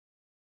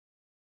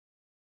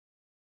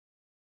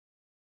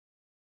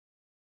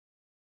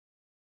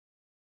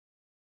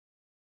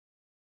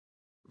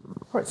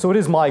All right, so it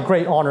is my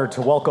great honor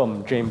to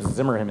welcome James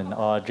Zimmerman.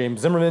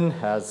 James Zimmerman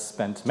has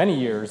spent many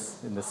years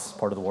in this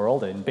part of the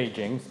world, in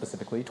Beijing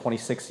specifically,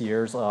 26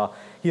 years.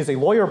 He is a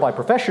lawyer by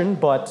profession,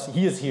 but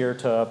he is here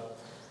to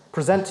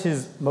present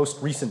his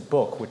most recent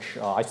book, which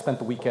I spent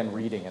the weekend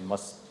reading and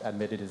must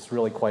admit it is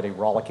really quite a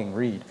rollicking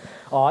read.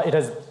 It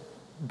has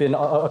been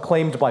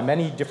acclaimed by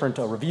many different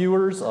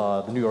reviewers,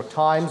 the New York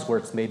Times, where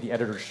it's made the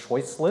editor's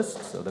choice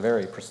list, so they're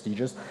very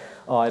prestigious.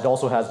 It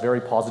also has very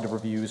positive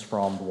reviews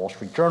from the Wall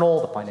Street Journal,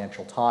 the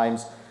Financial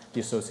Times, the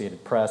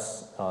Associated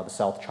Press, the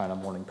South China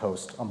Morning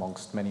Post,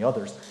 amongst many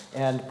others.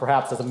 And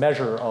perhaps as a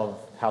measure of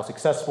how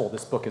successful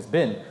this book has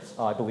been,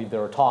 I believe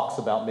there are talks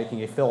about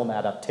making a film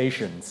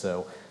adaptation,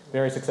 so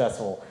very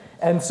successful.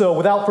 And so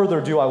without further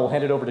ado, I will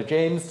hand it over to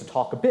James to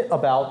talk a bit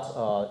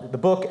about the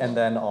book, and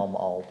then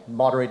I'll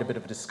moderate a bit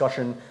of a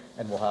discussion,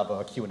 and we'll have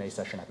a Q&A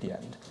session at the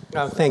end.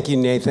 Thank you,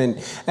 Nathan.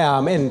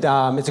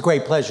 It's a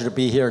great pleasure to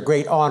be here, a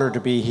great honor to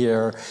be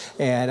here,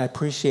 and I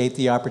appreciate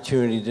the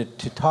opportunity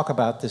to talk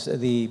about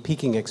the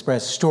Peking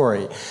Express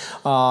story.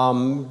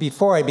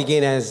 Before I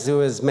begin, as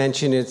was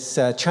mentioned, it's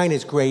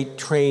China's Great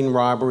Train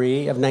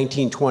Robbery of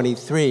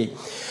 1923.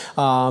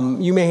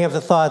 You may have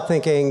the thought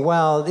thinking,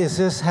 well, does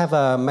this have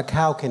a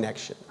Macau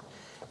connection?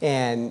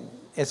 And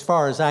as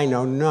far as I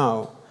know,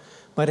 no.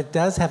 But it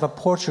does have a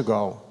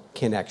Portugal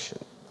connection.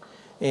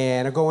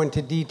 And I'll go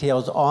into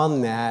details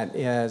on that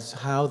as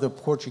how the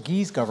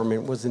Portuguese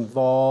government was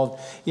involved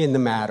in the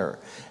matter.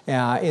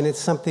 And it's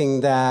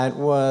something that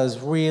was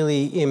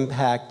really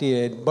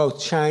impacted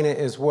both China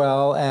as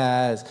well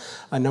as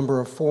a number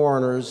of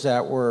foreigners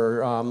that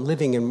were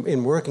living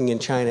and working in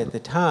China at the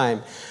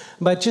time.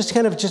 But just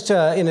in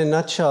a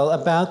nutshell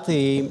about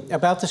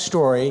the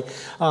story,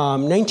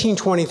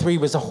 1923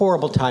 was a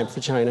horrible time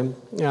for China.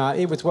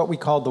 It was what we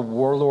call the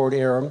warlord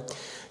era.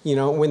 You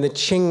know, when the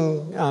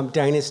Qing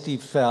dynasty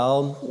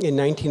fell in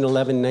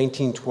 1911,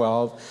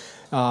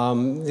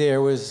 1912,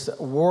 there was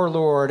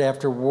warlord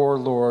after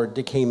warlord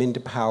that came into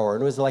power.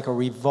 And it was like a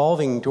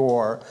revolving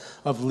door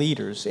of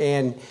leaders.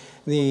 And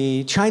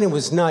China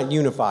was not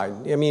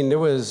unified. I mean, there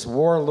was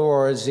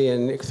warlords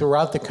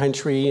throughout the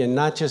country, and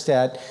not just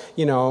at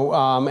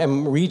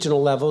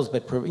regional levels,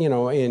 but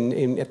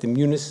at the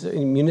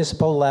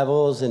municipal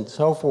levels and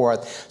so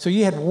forth. So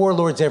you had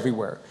warlords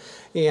everywhere.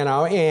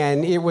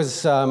 And it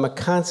was a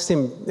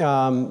constant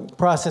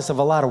process of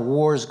a lot of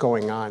wars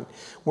going on,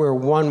 where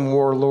one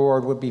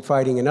warlord would be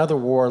fighting another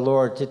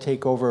warlord to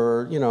take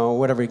over,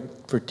 whatever,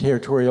 for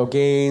territorial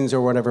gains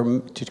or whatever,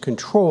 to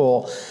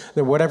control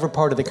whatever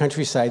part of the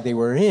countryside they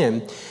were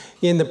in.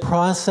 In the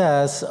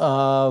process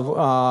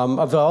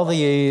of all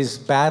these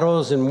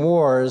battles and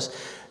wars,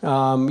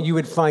 you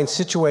would find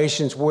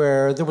situations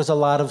where there was a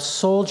lot of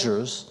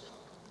soldiers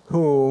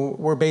who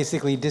were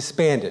basically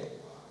disbanded.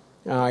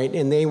 All right,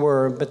 and they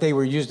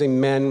were usually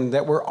men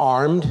that were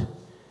armed,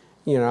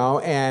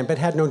 but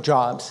had no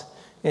jobs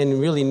and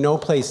really no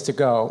place to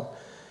go.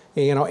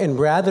 And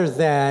rather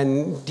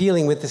than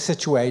dealing with the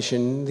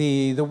situation,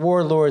 the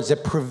warlords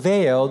that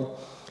prevailed,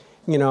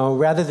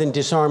 rather than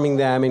disarming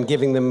them and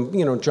giving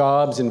them,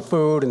 jobs and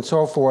food and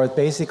so forth,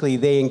 basically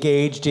they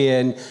engaged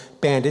in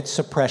bandit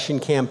suppression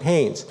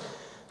campaigns.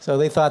 So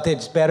they thought that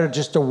it's better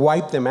just to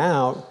wipe them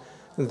out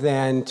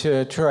than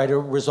to try to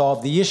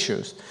resolve the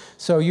issues.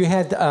 So you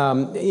had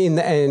in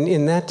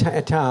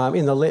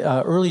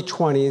the early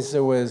 20s,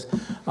 there was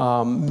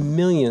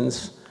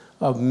millions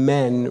of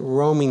men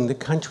roaming the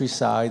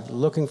countryside,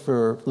 looking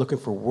for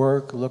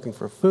work, looking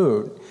for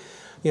food.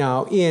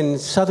 In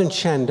southern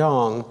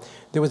Shandong,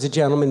 there was a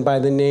gentleman by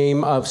the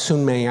name of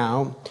Sun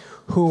Maior,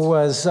 who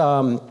was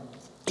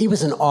he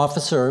was an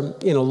officer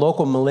in a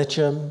local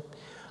militia.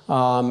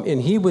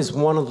 And he was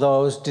one of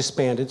those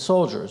disbanded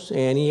soldiers,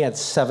 and he had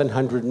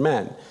 700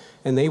 men,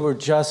 and they were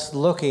just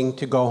looking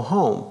to go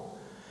home,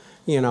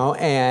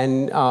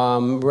 and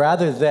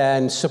rather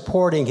than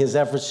supporting his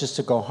efforts just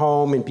to go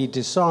home and be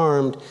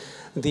disarmed,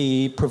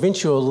 the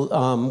provincial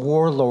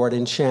warlord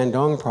in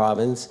Shandong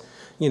province,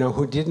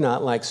 who did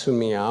not like Sun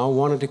Maior,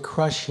 wanted to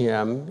crush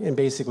him and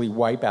basically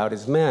wipe out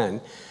his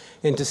men,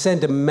 and to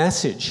send a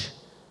message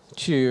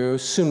to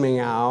Sun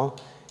Maior.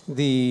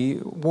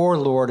 The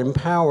warlord in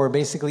power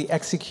basically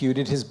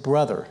executed his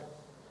brother,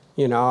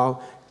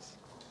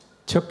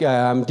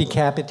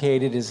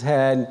 decapitated his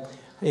head,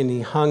 and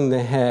he hung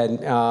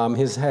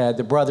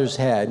the brother's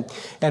head,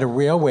 at a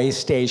railway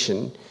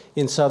station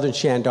in southern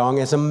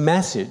Shandong as a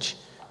message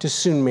to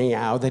Sun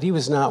Maior that he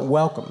was not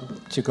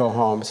welcome to go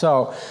home.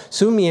 So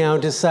Sun Maior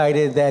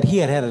decided that he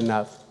had had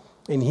enough,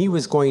 and he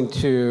was going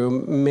to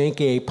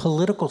make a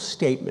political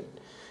statement.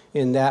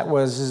 And that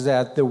was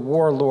that the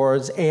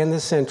warlords and the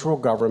central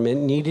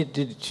government needed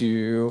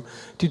to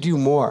do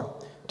more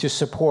to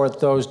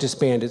support those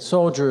disbanded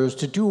soldiers,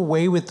 to do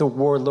away with the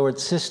warlord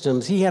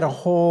systems. He had a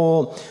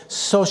whole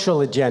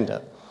social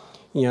agenda,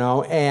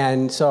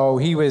 and so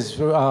he was,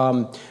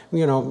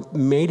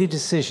 made a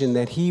decision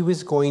that he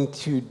was going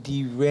to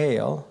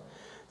derail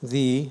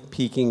the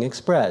Peking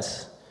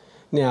Express.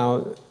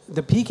 Now,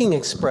 the Peking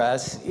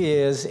Express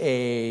is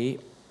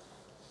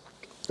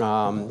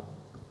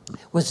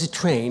was a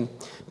train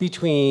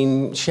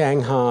between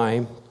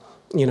Shanghai,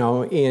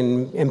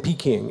 and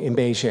Peking in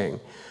Beijing.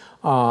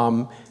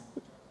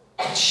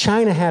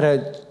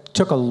 China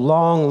took a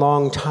long,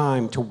 long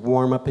time to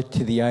warm up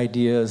to the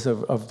ideas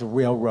of the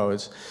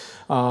railroads.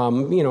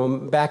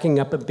 Backing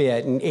up a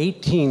bit, in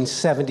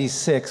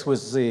 1876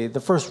 was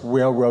the first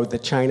railroad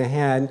that China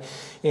had,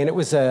 and it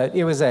was a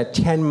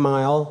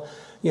 10-mile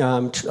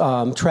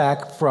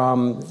track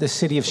from the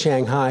city of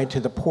Shanghai to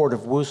the port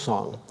of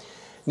Wusong.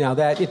 Now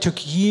it took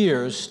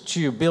years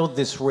to build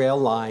this rail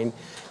line,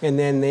 and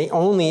then it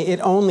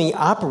only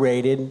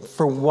operated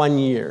for 1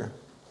 year.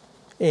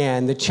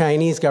 And the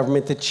Chinese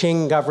government, the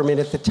Qing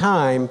government at the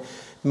time,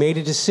 made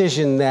a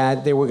decision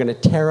that they were going to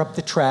tear up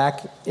the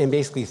track and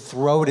basically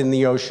throw it in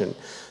the ocean.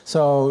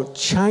 So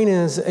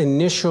China's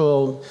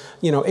initial,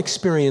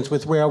 experience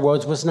with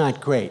railroads was not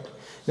great.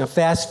 Now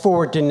fast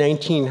forward to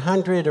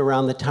 1900,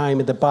 around the time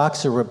of the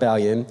Boxer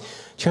Rebellion,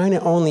 China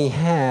only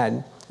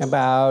had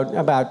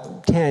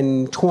about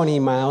 10, 20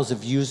 miles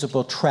of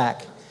usable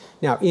track.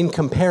 Now in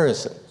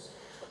comparison,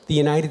 the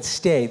United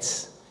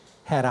States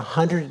had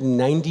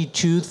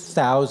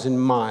 192,000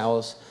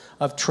 miles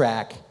of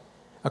track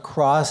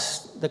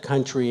across the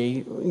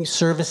country,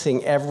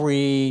 servicing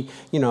every,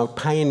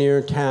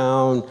 pioneer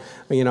town,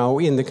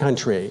 in the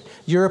country.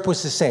 Europe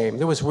was the same.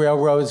 There was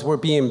railroads were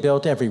being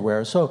built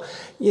everywhere. So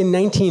in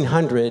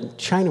 1900,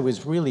 China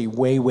was really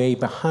way, way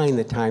behind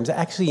the times,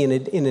 actually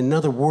in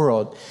another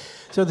world.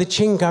 So the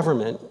Qing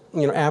government,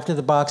 after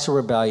the Boxer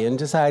Rebellion,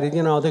 decided,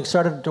 they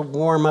started to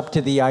warm up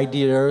to the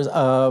ideas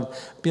of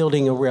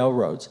building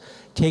railroads.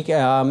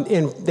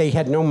 And they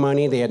had no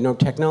money, they had no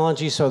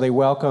technology, so they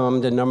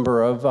welcomed a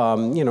number of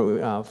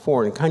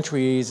foreign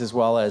countries as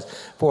well as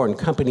foreign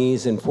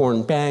companies and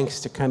foreign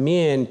banks to come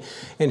in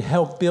and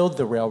help build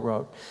the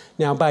railroad.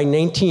 Now by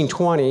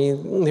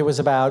 1920, there was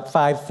about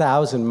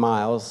 5,000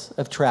 miles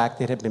of track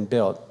that had been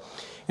built.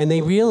 And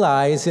they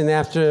realized, and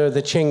after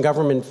the Qing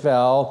government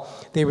fell,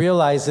 they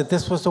realized that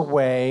this was the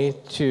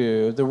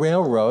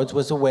railroads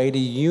was a way to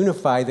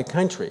unify the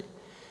country.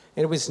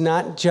 And it was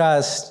not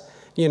just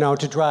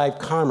to drive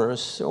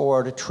commerce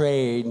or to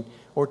trade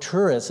or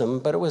tourism,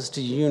 but it was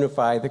to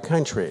unify the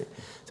country.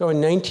 So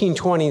in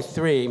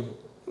 1923,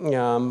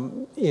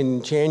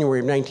 in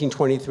January of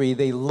 1923,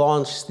 they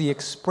launched the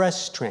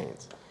express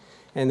trains.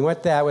 And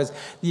what that was,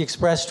 the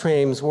express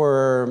trains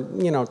were,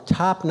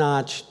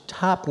 top-notch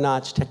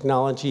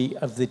technology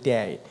of the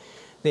day.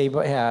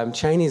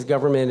 Chinese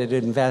government had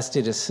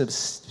invested a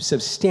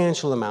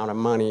substantial amount of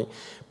money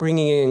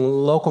bringing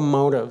in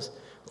locomotives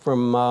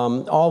from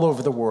all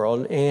over the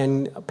world,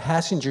 and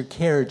passenger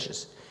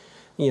carriages,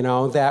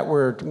 that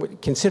were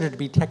considered to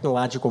be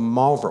technological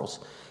marvels.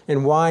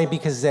 And why?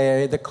 Because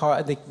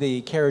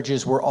the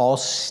carriages were all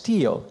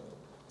steel,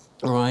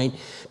 all right?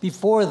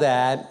 Before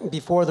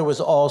there was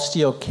all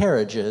steel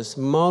carriages,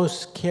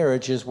 most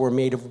carriages were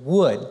made of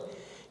wood.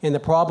 And the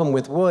problem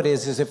with wood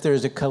is if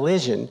there's a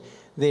collision,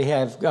 they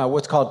have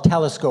what's called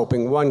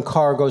telescoping. One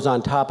car goes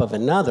on top of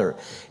another,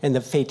 and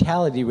the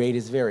fatality rate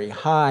is very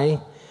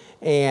high.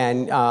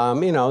 And,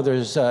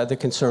 there's the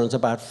concerns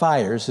about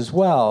fires as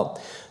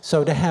well.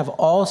 So to have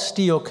all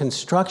steel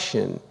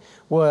construction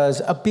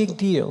was a big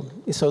deal.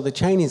 So the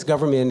Chinese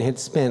government had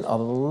spent a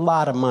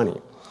lot of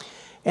money.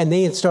 And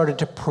they had started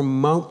to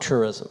promote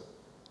tourism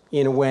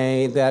in a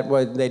way that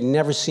they'd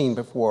never seen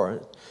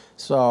before.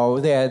 So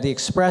the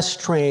express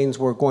trains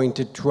were going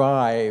to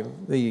drive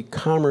the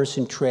commerce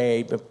and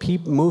trade,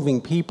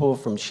 moving people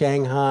from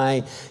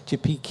Shanghai to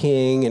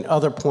Peking and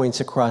other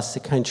points across the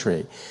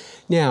country.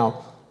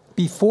 Now,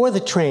 before the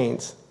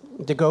trains,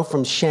 to go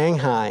from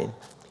Shanghai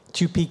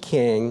to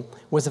Peking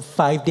was a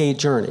 5-day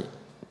journey.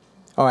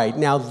 All right,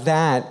 now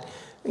that,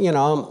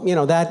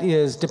 that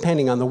is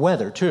depending on the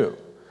weather too.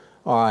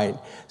 All right,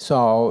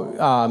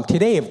 so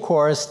today, of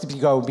course, if you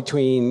go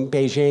between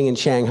Beijing and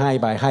Shanghai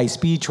by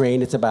high-speed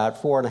train, it's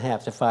about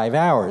 4.5 to 5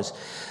 hours.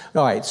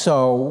 All right,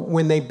 so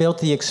when they built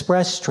the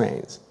express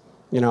trains,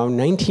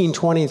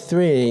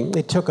 1923,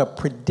 it took a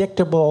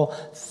predictable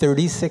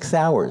 36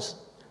 hours.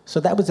 So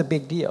that was a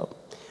big deal.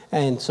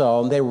 And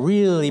so they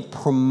really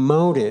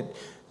promoted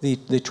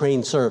the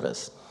train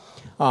service.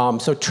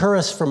 So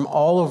tourists from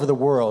all over the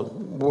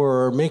world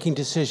were making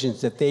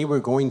decisions that they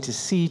were going to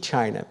see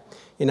China.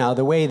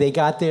 The way they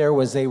got there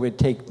was they would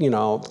take,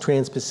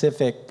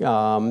 trans-Pacific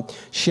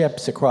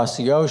ships across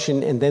the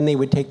ocean, and then they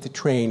would take the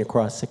train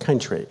across the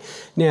country.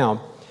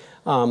 Now,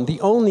 the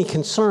only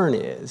concern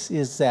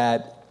is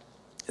that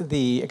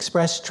the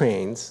express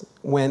trains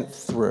went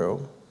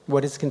through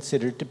what is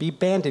considered to be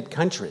bandit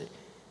country.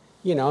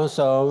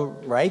 So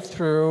right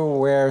through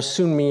where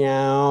Sun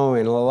Miao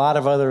and a lot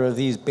of other of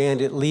these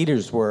bandit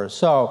leaders were.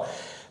 So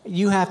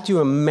you have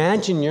to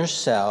imagine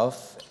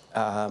yourself,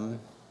 at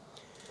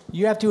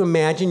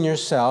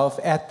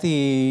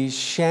the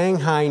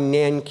Shanghai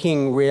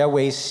Nanking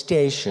Railway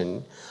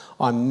Station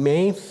on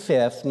May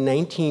 5th,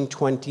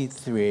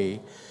 1923,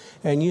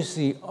 and you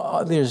see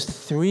there's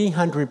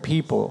 300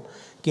 people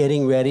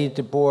getting ready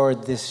to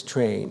board this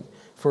train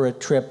for a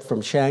trip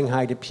from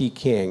Shanghai to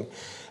Peking.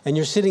 And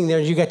you're sitting there,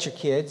 you got your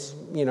kids,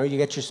 you know, you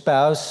got your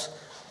spouse,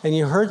 and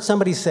you heard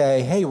somebody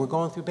say, hey, we're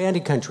going through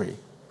bandit country.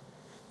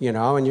 You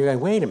know, and you're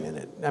like, wait a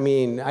minute. I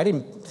mean, I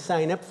didn't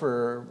sign up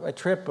for a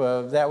trip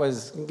that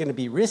was going to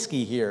be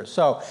risky here.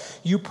 So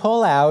you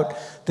pull out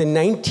the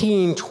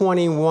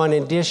 1921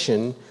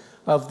 edition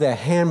of the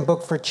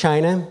Handbook for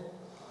China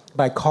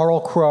by Carl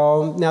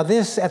Crow. Now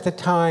this, at the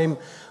time,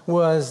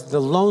 was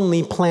the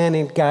Lonely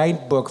Planet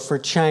guidebook for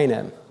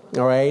China,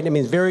 all right? I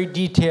mean, very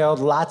detailed,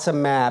 lots of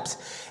maps,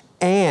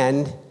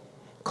 and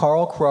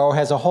Carl Crow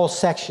has a whole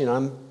section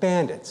on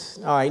bandits.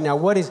 All right, now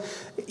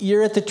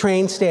you're at the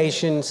train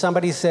station,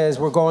 somebody says,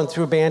 we're going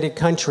through bandit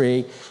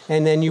country,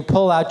 and then you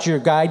pull out your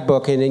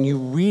guidebook and then you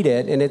read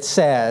it, and it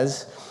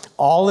says,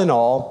 all in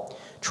all,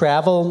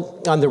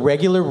 travel on the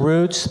regular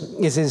routes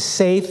is as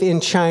safe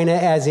in China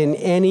as in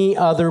any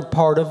other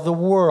part of the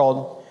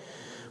world.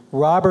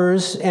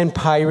 Robbers and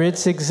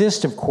pirates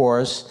exist, of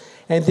course,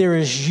 and there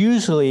is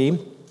usually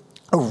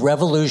a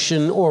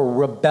revolution or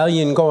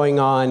rebellion going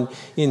on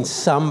in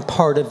some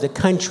part of the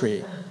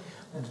country.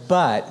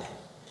 But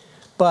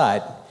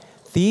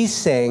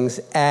these things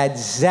add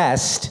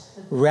zest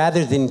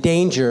rather than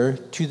danger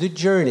to the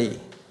journey.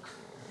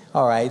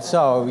 All right,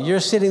 so you're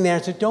sitting there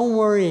and say, don't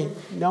worry,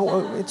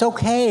 no, it's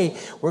okay.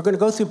 We're going to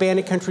go through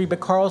bandit country, but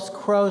Carl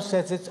Crow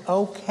says it's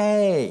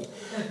okay.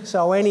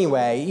 So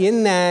anyway,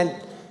 in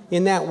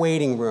that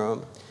waiting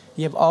room,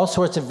 you have all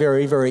sorts of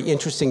very, very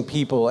interesting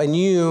people, and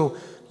you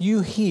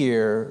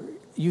hear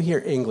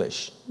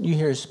English, you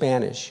hear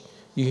Spanish,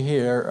 you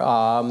hear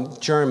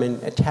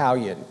German,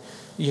 Italian,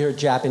 you hear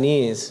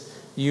Japanese,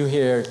 you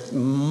hear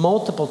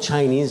multiple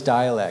Chinese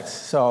dialects,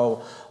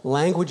 so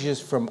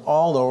languages from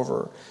all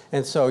over.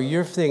 And so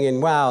you're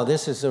thinking, wow,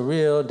 this is a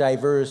real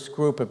diverse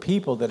group of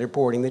people that are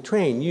boarding the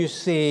train. You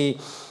see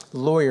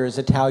lawyers,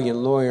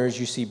 Italian lawyers,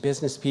 you see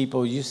business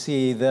people, you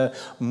see the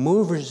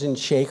movers and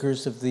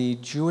shakers of the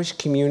Jewish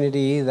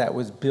community that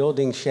was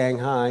building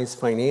Shanghai's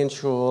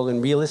financial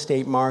and real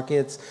estate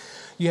markets.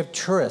 You have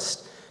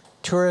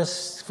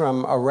tourists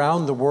from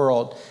around the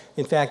world.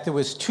 In fact, there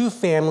was two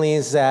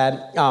families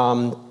that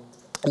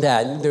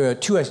there were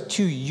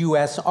two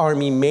U.S.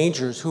 Army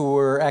majors who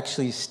were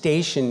actually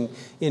stationed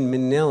in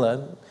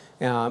Manila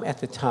at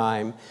the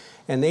time.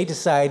 And they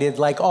decided,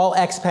 like all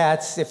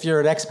expats, if you're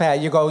an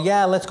expat, you go,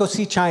 yeah, let's go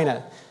see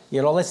China.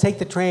 You know, let's take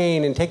the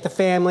train and take the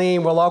family,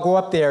 and we'll all go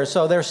up there.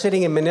 So they're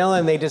sitting in Manila,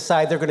 and they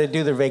decide they're going to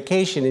do their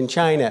vacation in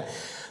China.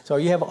 So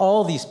you have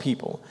all these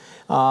people,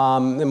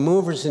 the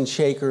movers and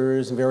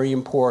shakers, very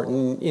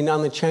important. And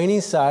on the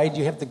Chinese side,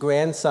 you have the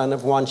grandson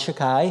of Yuan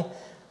Shikai,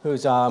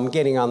 who's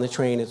getting on the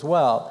train as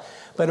well.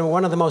 But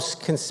one of the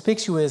most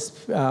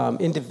conspicuous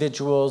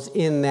individuals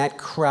in that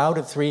crowd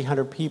of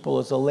 300 people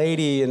is a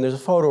lady, and there's a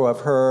photo of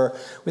her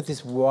with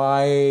this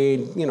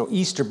wide,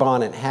 Easter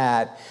bonnet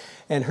hat.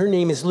 And her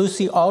name is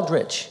Lucy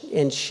Aldrich,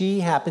 and she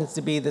happens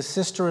to be the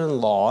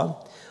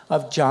sister-in-law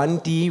of John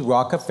D.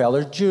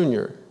 Rockefeller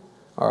Jr.,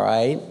 all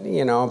right?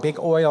 Big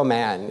oil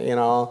man,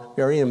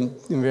 very,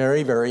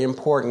 very, very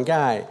important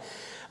guy.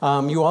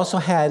 You also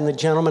had, and the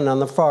gentleman on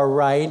the far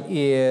right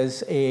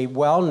is a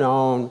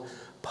well-known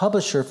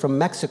publisher from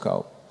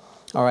Mexico.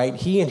 All right,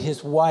 he and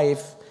his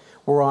wife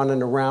were on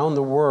an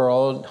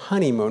around-the-world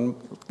honeymoon.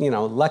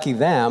 Lucky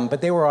them,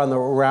 but they were on the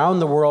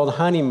around-the-world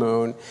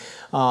honeymoon,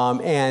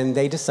 and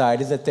they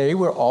decided that they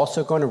were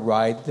also going to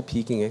ride the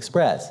Peking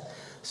Express.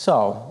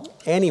 So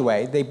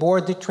anyway, they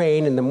board the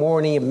train in the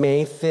morning of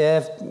May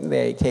 5th.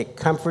 They take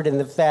comfort in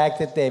the fact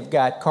that they've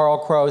got Carl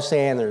Crow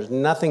saying there's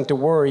nothing to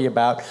worry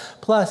about.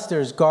 Plus,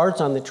 there's guards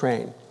on the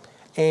train.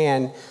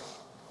 And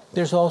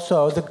there's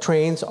also, the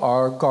trains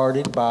are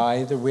guarded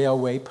by the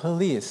railway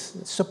police,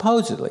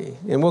 supposedly.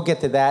 And we'll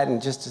get to that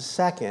in just a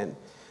second.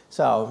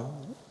 So,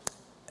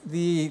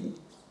 the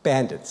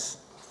bandits,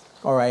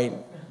 all right,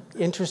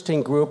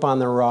 interesting group on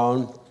their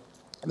own.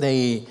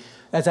 They,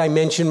 as I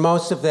mentioned,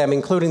 most of them,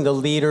 including the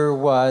leader,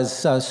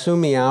 was Su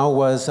Miao,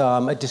 was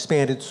a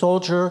disbanded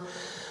soldier.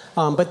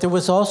 But there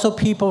was also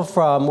people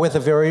with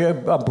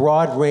a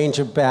broad range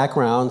of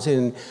backgrounds.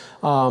 And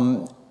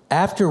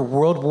after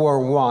World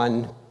War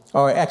I,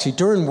 or actually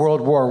during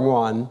World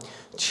War I,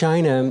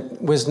 China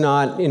was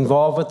not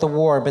involved with the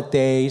war, but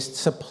they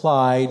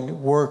supplied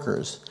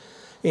workers.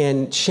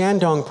 In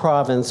Shandong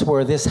province,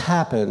 where this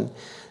happened,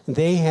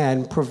 they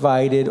had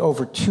provided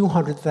over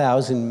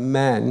 200,000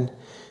 men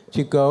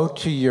to go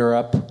to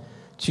Europe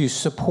to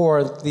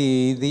support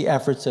the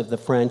efforts of the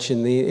French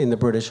in the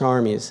British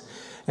armies.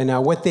 And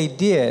now what they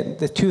did,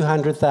 the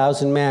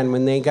 200,000 men,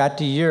 when they got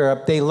to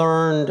Europe, they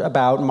learned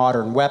about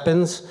modern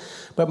weapons,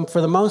 but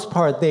for the most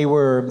part, they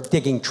were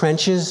digging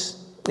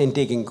trenches and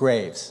digging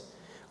graves.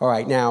 All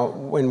right, now,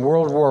 when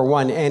World War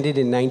I ended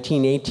in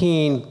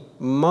 1918,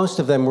 most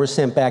of them were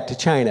sent back to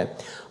China.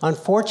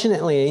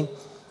 Unfortunately,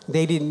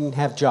 they didn't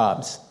have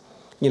jobs.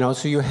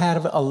 So you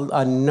had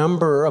a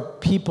number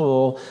of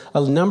people,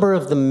 a number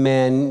of the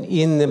men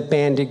in the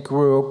bandit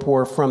group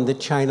were from the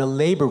China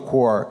Labor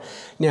Corps.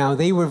 Now,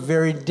 they were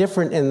very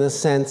different in the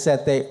sense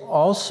that they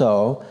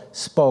also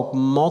spoke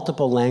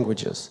multiple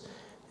languages.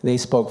 They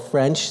spoke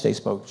French, they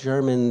spoke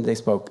German, they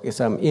spoke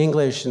some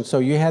English, and so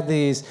you had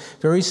these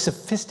very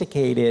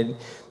sophisticated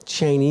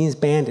Chinese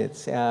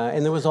bandits.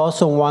 And there was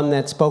also one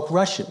that spoke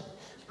Russian,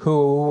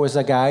 who was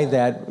a guy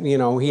that, you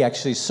know, he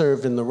actually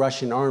served in the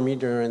Russian army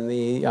during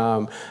the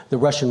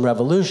Russian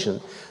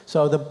Revolution.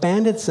 So the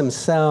bandits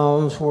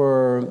themselves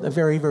were a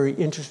very, very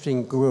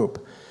interesting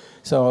group.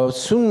 So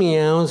Sun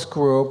Miao's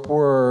group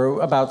were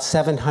about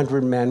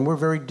 700 men, were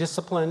very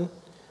disciplined.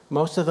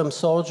 Most of them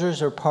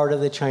soldiers or part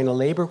of the China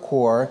Labor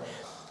Corps.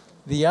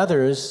 The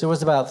others, there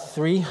was about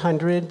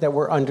 300 that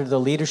were under the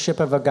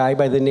leadership of a guy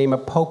by the name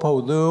of Popo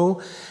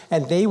Lu,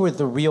 and they were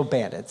the real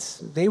bandits.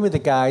 They were the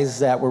guys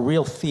that were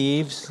real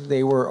thieves.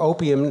 They were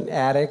opium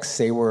addicts.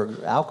 They were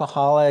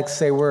alcoholics.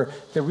 They were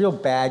the real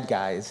bad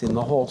guys in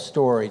the whole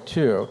story,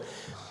 too.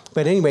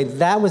 But anyway,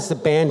 that was the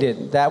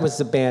bandit. That was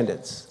the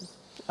bandits.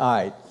 All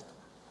right.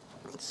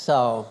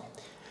 So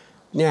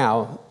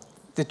now,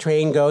 the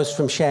train goes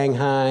from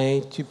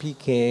Shanghai to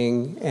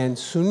Peking, and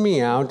Sun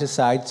Miao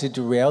decides to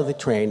derail the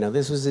train. Now,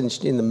 this was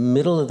in the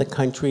middle of the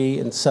country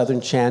in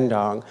southern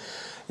Shandong,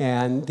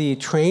 and the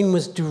train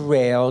was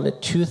derailed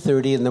at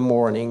 2:30 in the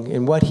morning.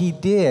 And what he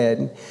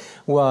did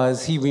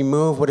was he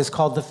removed what is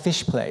called the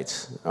fish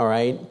plates, all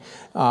right?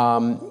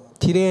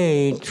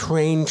 Today,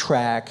 train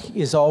track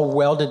is all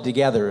welded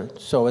together,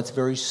 so it's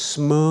very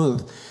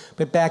smooth.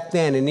 But back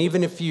then, and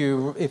even if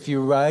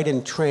you ride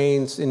in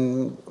trains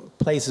in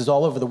places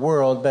all over the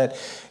world, but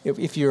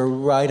if you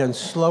ride on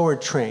slower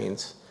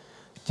trains,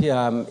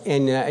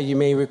 you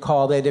may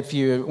recall that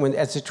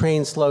as the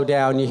trains slow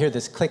down, you hear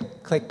this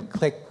click, click,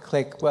 click,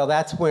 click. Well,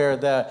 that's where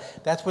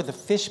the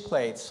fish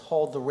plates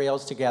hold the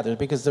rails together,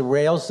 because the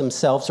rails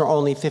themselves are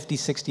only 50,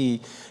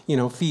 60,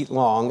 feet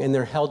long, and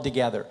they're held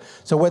together.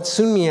 So what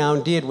Sun Miao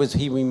did was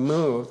he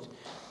removed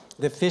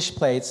the fish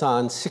plates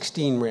on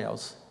 16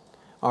 rails.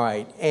 All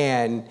right,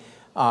 and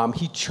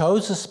he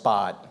chose a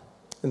spot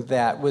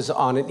that was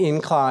on an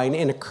incline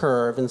in a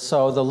curve, and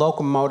so the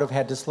locomotive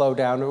had to slow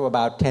down to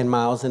about 10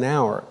 miles an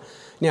hour.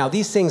 Now,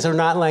 these things are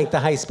not like the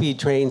high-speed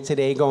trains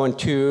today going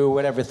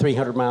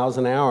 300 miles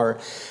an hour.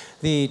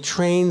 The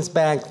trains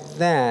back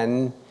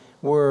then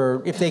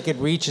were, if they could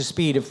reach a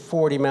speed of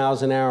 40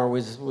 miles an hour,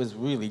 was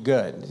really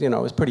good. It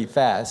was pretty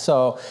fast.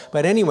 So,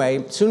 but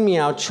anyway, Sun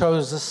Miao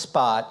chose a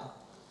spot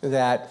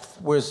that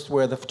was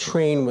where the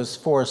train was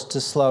forced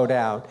to slow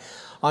down.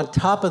 On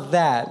top of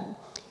that,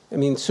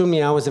 Sun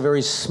Miao was a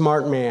very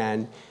smart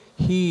man.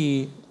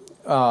 He,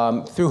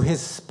 through his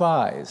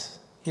spies,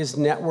 his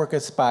network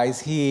of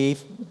spies, he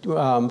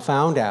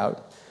found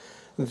out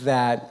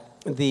that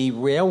the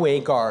railway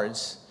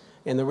guards,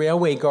 and the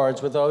railway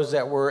guards were those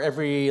that were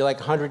every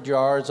 100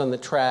 yards on the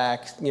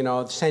track,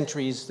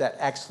 sentries that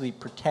actually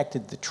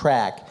protected the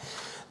track.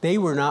 They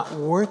were not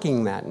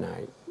working that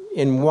night.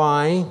 And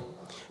why?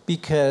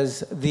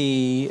 Because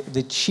the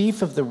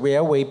chief of the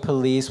railway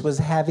police was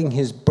having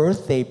his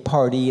birthday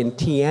party in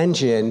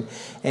Tianjin,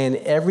 and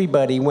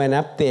everybody went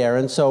up there.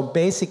 And so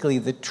basically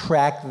the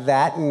track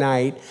that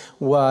night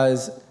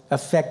was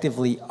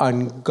effectively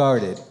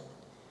unguarded.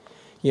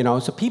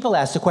 So people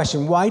ask the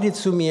question, why did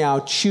Sun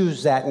Miao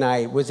choose that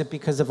night? Was it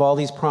because of all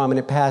these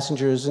prominent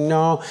passengers?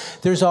 No,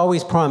 there's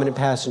always prominent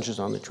passengers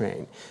on the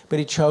train. But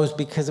he chose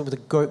because of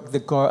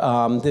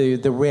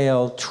the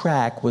rail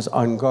track was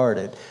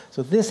unguarded.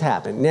 So this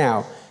happened.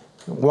 Now,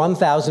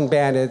 1,000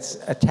 bandits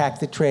attack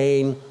the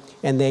train,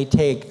 and they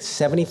take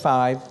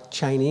 75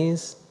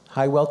 Chinese,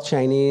 high-wealth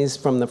Chinese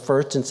from the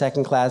first and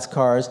second class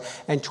cars,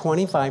 and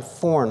 25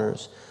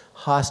 foreigners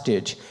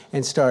hostage,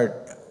 and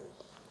start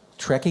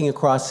trekking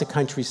across the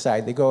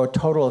countryside. They go a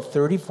total of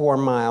 34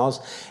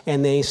 miles,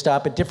 and they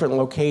stop at different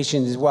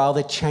locations while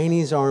the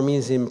Chinese army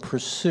is in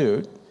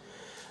pursuit.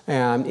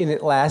 And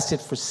it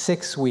lasted for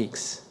 6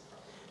 weeks.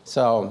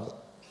 So,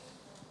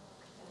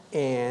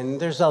 and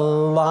there's a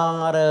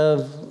lot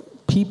of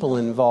people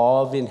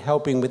involved in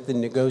helping with the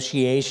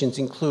negotiations,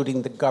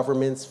 including the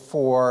governments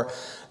for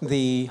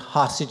the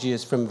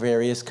hostages from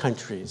various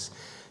countries.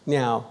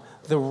 Now,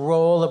 the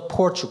role of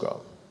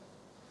Portugal,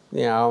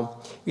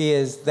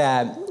 is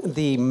that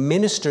the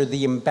minister,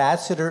 the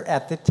ambassador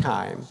at the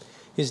time,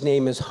 his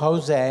name is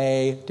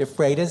Jose de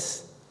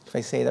Freitas, if I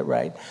say that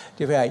right.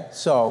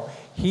 So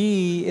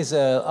he is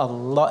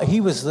he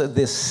was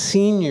the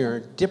senior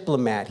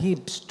diplomat. He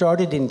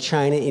started in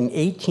China in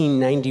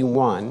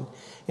 1891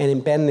 and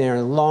had been there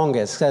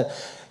longest. So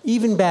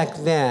even back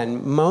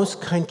then,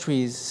 most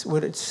countries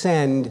would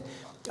send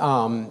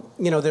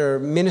their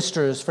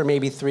ministers for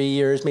maybe 3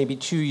 years, maybe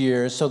 2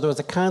 years. So there was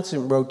a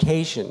constant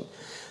rotation.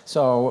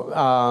 So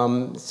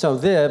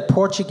the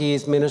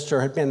Portuguese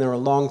minister had been there a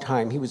long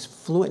time. He was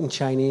fluent in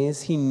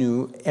Chinese. He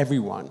knew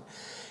everyone.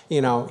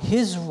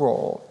 His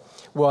role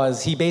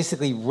was he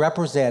basically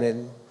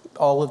represented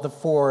all of the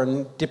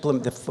foreign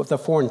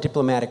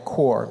diplomatic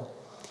corps.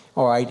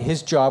 All right,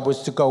 his job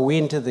was to go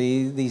into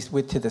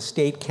to the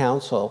state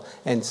council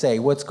and say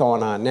what's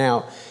going on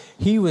now.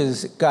 He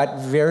got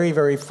very,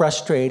 very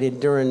frustrated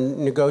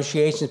during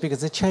negotiations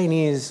because the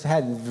Chinese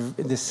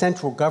the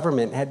central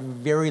government had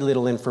very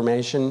little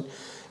information,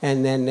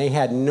 and then they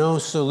had no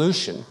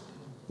solution.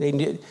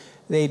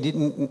 They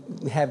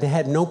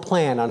had no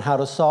plan on how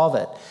to solve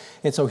it.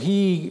 And so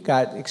he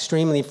got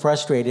extremely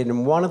frustrated.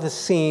 And one of the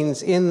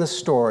scenes in the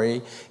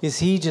story is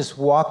he just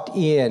walked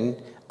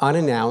in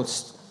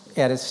unannounced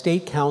at a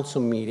state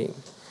council meeting,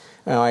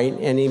 all right?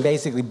 And he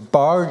basically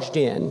barged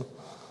in,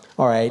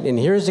 all right? And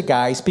here's a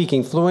guy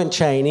speaking fluent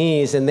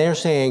Chinese, and they're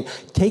saying,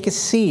 take a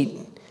seat.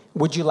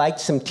 Would you like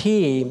some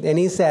tea? And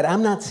he said,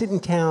 I'm not sitting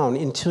down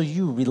until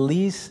you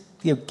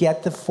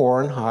get the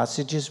foreign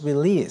hostages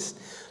released.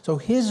 So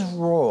his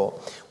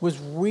role was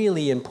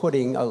really in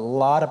putting a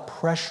lot of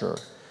pressure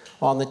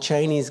on the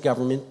Chinese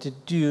government to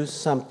do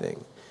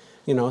something.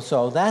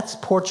 So that's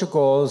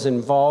Portugal's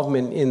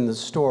involvement in the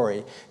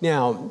story.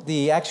 Now,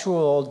 the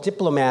actual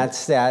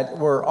diplomats that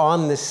were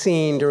on the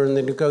scene during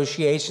the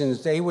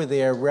negotiations, they were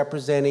there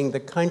representing the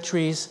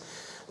countries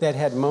that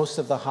had most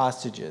of the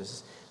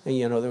hostages. And,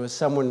 there was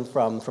someone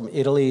from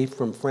Italy,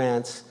 from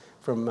France,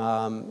 from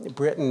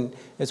Britain,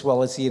 as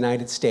well as the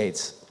United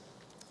States.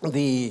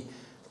 The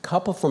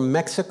couple from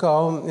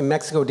Mexico, and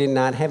Mexico did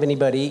not have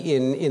anybody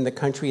in the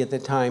country at the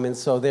time, and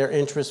so their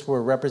interests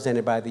were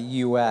represented by the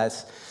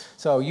U.S.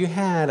 So you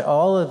had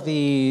all of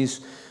these,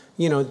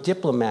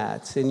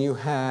 diplomats, and you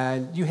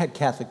had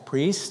Catholic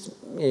priests,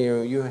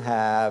 you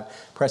have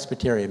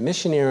Presbyterian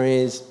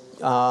missionaries,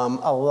 a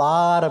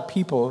lot of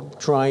people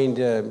trying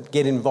to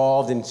get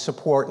involved and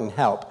support and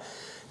help.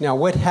 Now,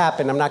 what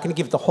happened, I'm not going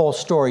to give the whole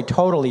story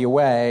totally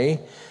away,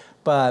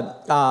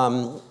 but,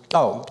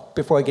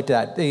 before I get to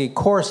that, the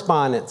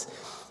correspondence.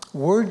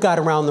 Word got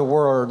around the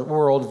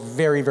world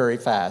very, very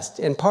fast.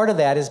 And part of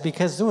that is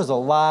because there was a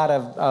lot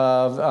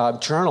of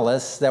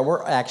journalists that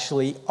were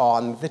actually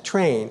on the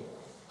train,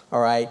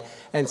 all right?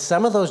 And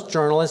some of those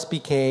journalists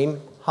became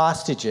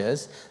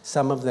hostages.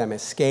 Some of them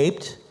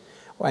escaped,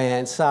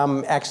 and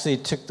some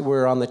actually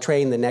were on the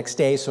train the next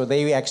day, so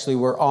they actually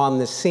were on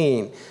the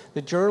scene.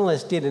 The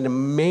journalists did an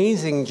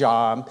amazing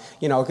job.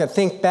 I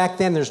think back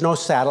then there's no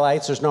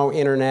satellites, there's no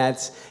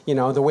internets.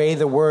 The way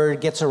the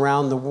word gets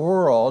around the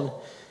world,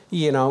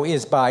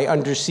 is by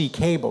undersea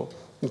cable,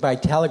 by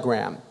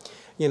telegram.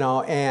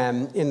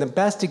 And in the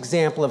best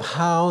example of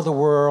how the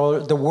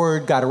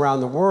word got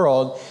around the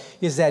world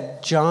is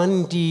that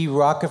John D.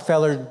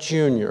 Rockefeller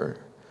Jr.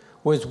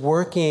 was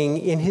working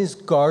in his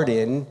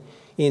garden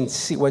in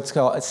what's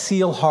called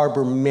Seal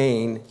Harbor,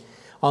 Maine,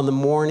 on the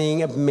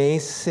morning of May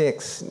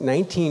 6,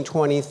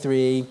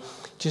 1923,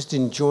 just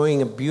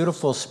enjoying a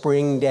beautiful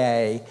spring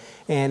day.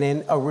 And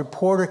then a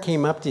reporter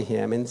came up to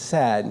him and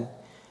said,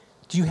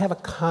 do you have a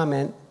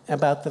comment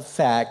about the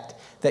fact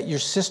that your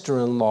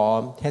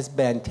sister-in-law has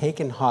been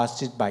taken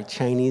hostage by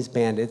Chinese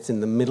bandits in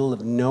the middle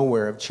of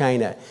nowhere of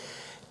China?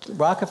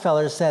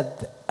 Rockefeller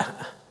said,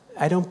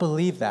 I don't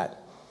believe that.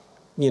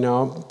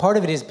 Part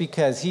of it is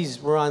because he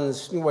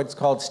runs what's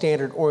called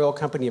Standard Oil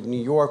Company of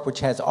New York, which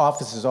has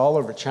offices all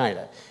over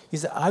China. He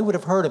said, I would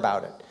have heard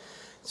about it.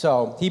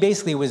 So he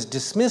basically was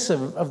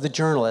dismissive of the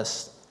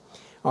journalists,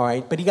 all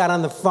right? But he got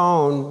on the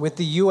phone with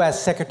the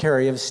U.S.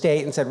 Secretary of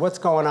State and said, what's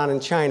going on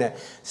in China?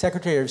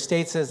 Secretary of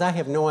State says, I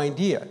have no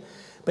idea.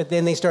 But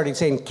then they started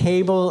saying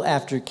cable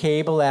after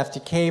cable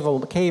after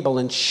cable,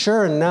 and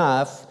sure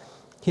enough,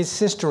 his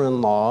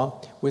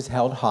sister-in-law was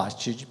held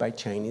hostage by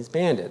Chinese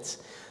bandits.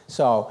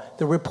 So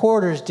the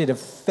reporters did a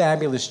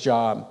fabulous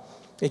job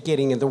at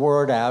getting the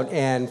word out,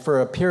 and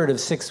for a period of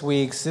 6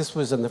 weeks, this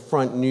was in the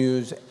front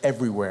news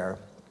everywhere.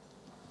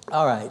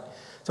 All right,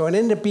 so it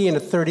ended up being a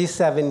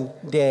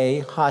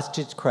 37-day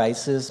hostage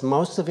crisis.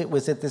 Most of it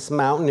was at this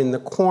mountain in the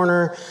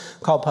corner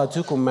called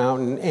Pazuku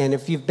Mountain, and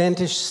if you've been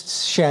to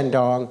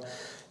Shandong,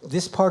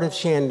 this part of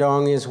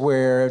Shandong is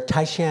where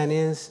Taishan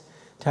is.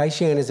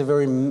 Taishan is a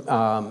very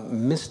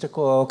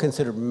mystical,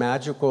 considered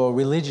magical,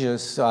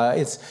 religious,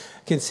 it's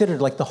considered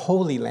like the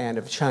Holy Land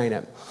of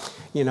China.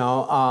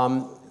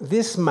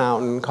 This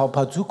mountain, called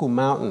Pazuku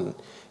Mountain,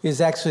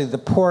 is actually the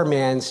poor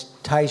man's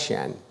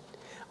Taishan.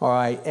 All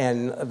right,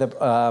 and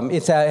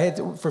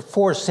for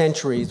 4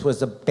 centuries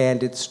was a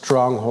bandit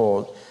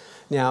stronghold.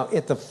 Now,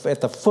 at the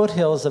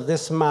foothills of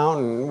this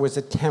mountain was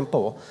a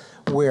temple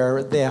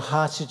where the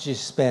hostages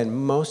spent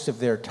most of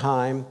their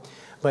time,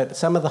 but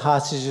some of the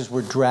hostages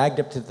were dragged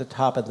up to the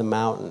top of the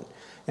mountain.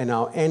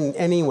 And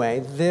anyway,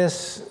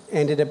 this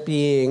ended up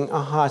being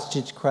a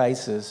hostage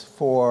crisis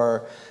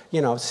for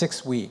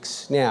 6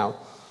 weeks. Now,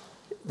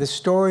 the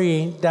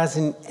story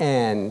doesn't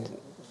end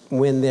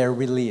when they're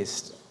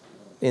released.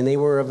 And they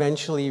were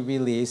eventually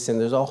released, and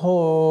there's a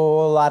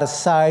whole lot of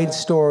side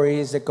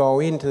stories that go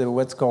into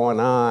what's going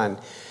on.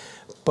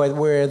 But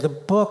where the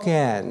book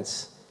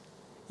ends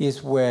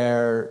is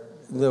where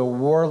the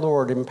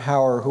warlord in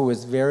power, who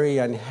was very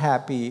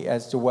unhappy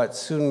as to what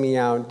Sun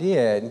Miao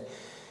did,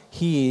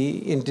 he,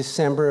 in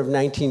December of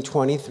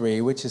 1923,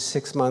 which is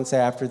 6 months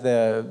after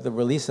the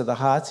release of the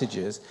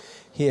hostages,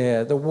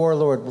 the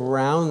warlord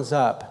rounds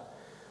up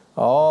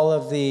all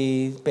of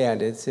the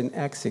bandits and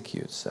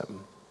executes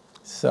them.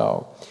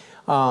 So,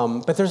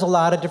 but there's a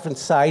lot of different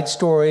side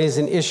stories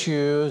and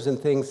issues and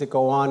things that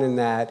go on in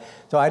that.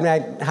 So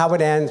how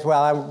it ends,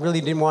 well, I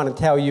really didn't want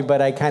to tell you,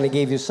 but I kind of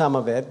gave you some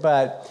of it.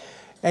 But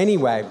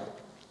anyway,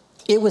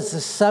 It was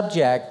the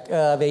subject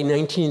of a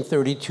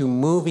 1932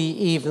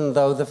 movie, even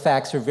though the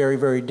facts are very,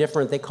 very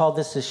different. They called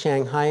this the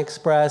Shanghai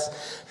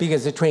Express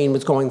because the train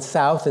was going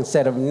south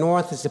instead of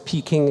north. It's the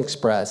Peking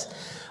Express.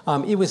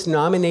 It was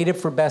nominated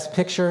for Best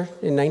Picture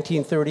in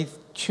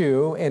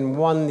 1932 and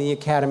won the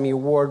Academy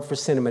Award for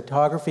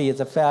Cinematography. It's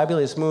a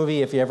fabulous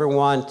movie if you ever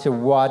want to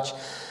watch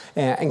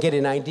and get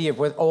an idea of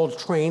what old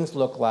trains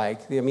look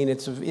like. I mean,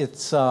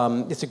 it's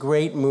a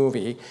great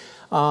movie.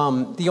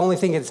 The only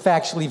thing is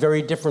factually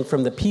very different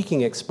from the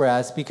Peking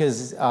Express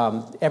because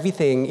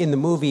everything in the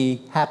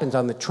movie happens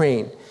on the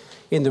train.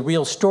 In the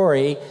real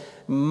story,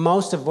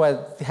 most of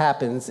what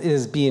happens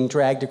is being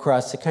dragged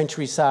across the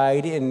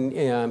countryside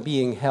and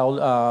being held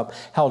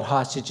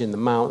hostage in the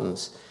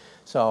mountains.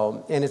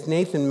 So, and as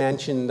Nathan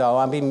mentioned, though,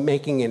 I'll be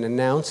making an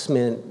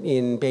announcement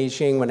in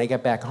Beijing when I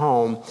get back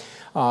home.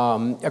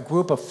 A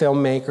group of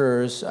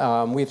filmmakers,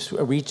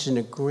 we've reached an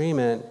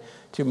agreement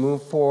to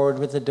move forward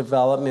with the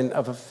development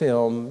of a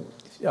film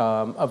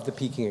of the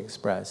Peking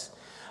Express.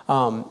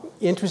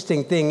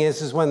 Interesting thing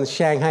is when the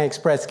Shanghai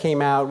Express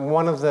came out,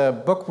 one of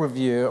the book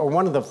review, or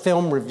one of the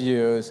film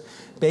reviews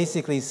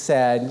basically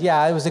said,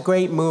 yeah, it was a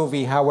great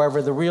movie,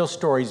 however, the real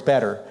story's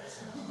better.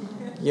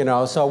 You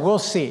know, so we'll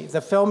see. The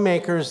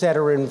filmmakers that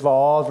are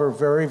involved are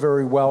very,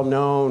 very well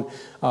known.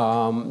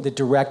 The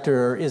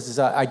director is,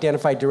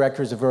 identified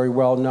director is a very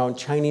well-known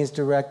Chinese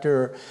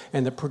director,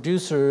 and the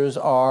producers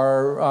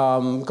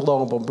are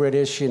global,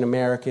 British and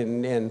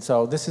American, and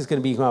so this is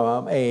going to be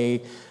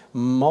a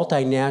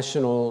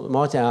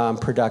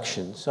multinational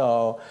production.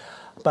 So,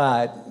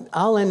 but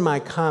I'll end my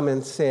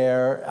comments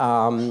there,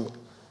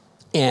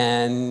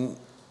 and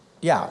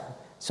yeah,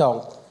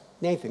 so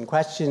Nathan,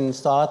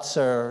 questions, thoughts,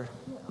 or?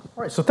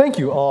 All right, so thank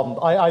you.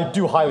 I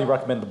do highly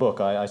recommend the book.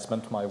 I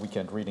spent my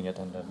weekend reading it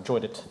and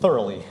enjoyed it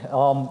thoroughly.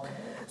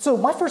 So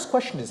my first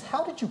question is,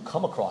 how did you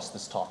come across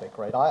this topic,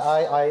 right?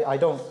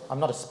 I'm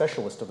not a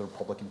specialist of the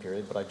Republican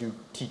period, but I do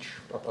teach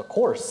a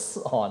course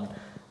on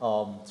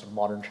sort of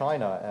modern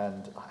China,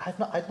 and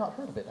I've not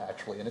heard of it,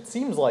 actually. And it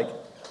seems like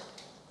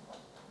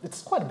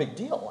it's quite a big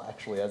deal,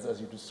 actually, as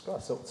you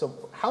discussed.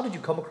 So how did you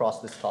come across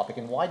this topic,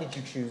 and why did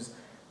you choose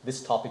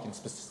this topic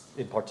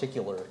in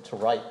particular to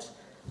write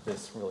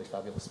this really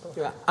fabulous book?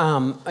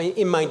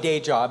 In my day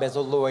job as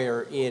a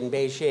lawyer in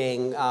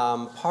Beijing,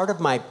 part of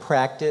my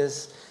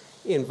practice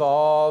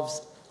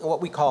involves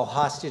what we call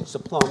hostage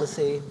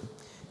diplomacy.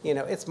 You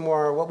know, it's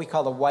more what we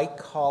call the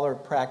white-collar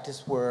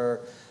practice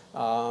where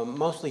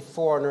mostly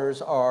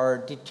foreigners are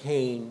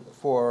detained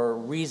for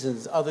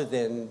reasons other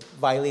than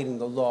violating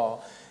the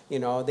law. You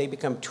know, they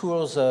become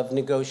tools of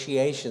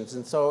negotiations.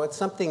 And so it's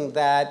something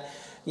that,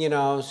 you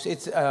know,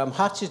 it's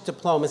hostage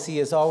diplomacy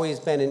has always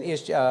been an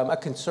issue, a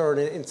concern,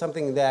 and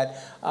something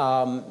that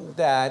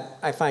that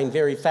I find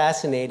very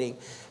fascinating.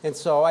 And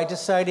so I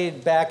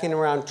decided back in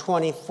around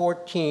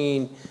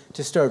 2014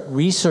 to start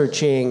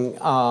researching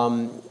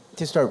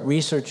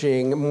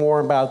more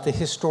about the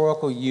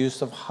historical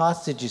use of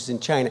hostages in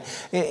China.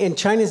 In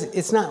China,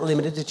 it's not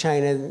limited to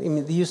China. I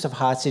mean, the use of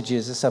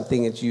hostages is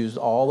something that's used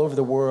all over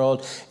the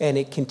world, and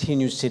it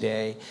continues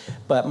today.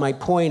 But my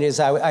point is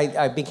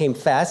I became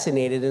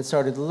fascinated and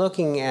started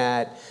looking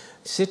at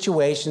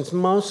situations,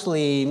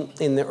 mostly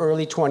in the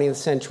early 20th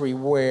century,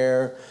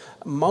 where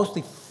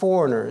mostly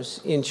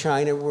foreigners in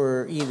China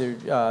were either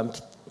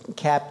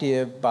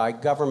captive by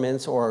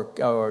governments or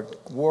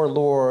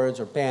warlords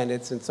or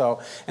bandits, and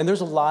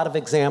there's a lot of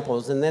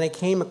examples. And then I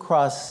came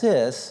across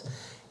this,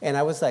 and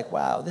I was like,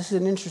 wow, this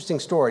is an interesting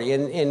story.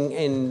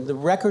 And the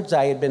records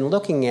I had been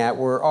looking at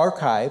were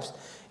archives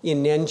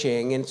in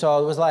Nanjing, and so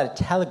there was a lot of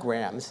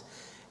telegrams.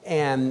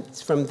 And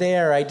from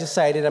there, I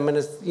decided I'm going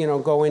to, you know,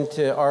 go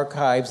into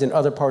archives in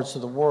other parts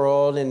of the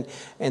world, and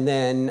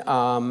then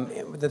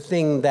the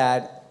thing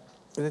that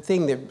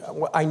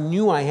I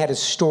knew I had a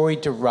story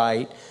to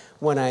write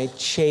when I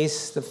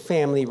chased the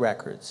family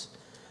records.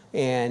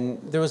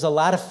 And there was a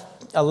lot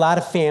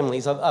of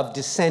families, of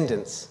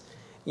descendants.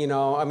 You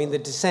know, I mean, the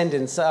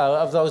descendants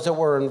of those that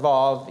were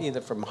involved, either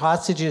from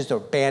hostages or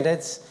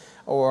bandits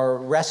or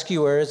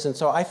rescuers. And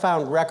so I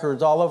found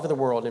records all over the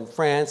world, in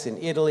France, in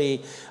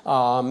Italy,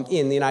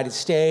 in the United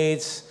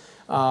States.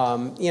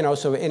 You know,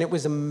 so, and it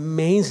was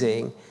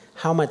amazing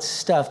how much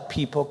stuff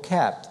people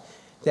kept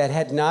that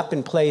had not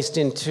been placed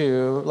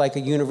into like a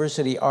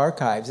university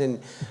archives. And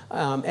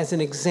as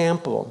an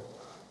example,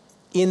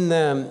 in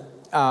the,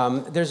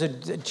 there's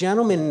a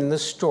gentleman in the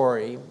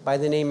story by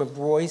the name of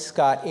Roy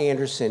Scott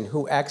Anderson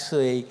who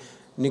actually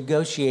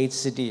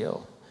negotiates the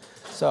deal.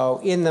 So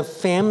in the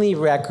family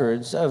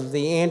records of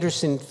the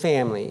Anderson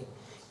family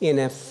in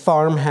a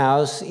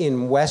farmhouse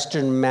in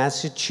western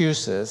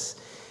Massachusetts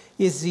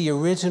is the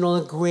original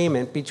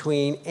agreement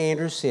between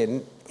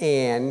Anderson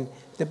and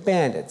the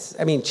bandits.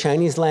 I mean,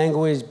 Chinese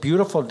language,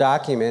 beautiful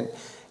document.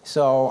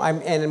 So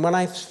and when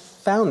I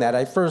found that,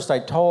 I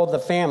told the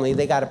family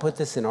they got to put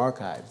this in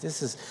archives.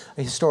 This is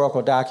a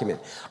historical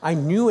document. I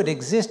knew it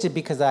existed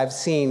because I've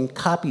seen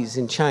copies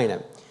in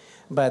China.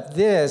 But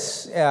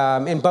this,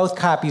 and both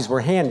copies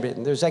were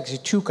handwritten. There's actually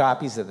 2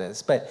 copies of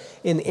this, but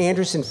in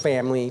Anderson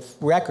family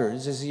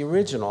records is the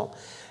original.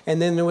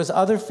 And then there was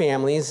other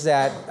families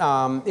that,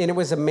 and it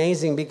was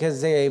amazing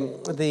because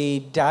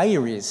the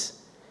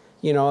diaries,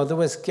 you know, there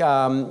was,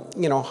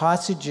 you know,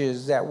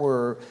 hostages that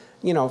were,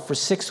 you know, for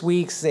 6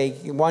 weeks,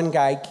 one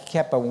guy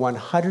kept a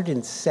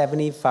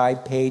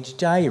 175-page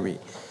diary.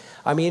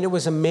 I mean, it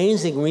was an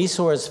amazing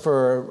resource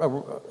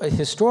for a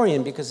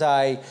historian because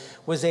I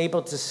was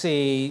able to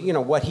see, you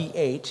know, what he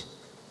ate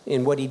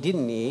and what he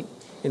didn't eat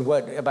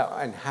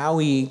and how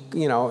he,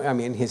 you know, I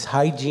mean, his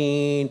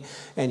hygiene,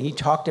 and he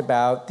talked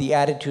about the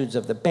attitudes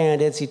of the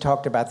bandits, he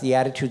talked about the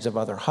attitudes of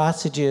other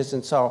hostages,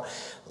 and so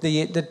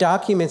the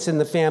documents in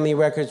the family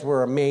records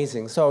were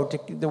amazing. So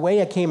the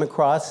way I came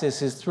across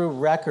this is through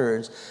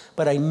records,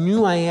 but I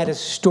knew I had a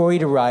story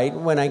to write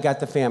when I got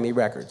the family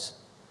records.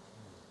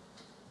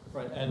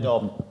 Right, and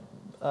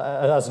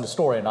as an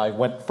historian, I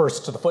went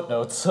first to the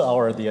footnotes,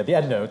 or the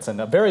endnotes,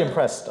 and very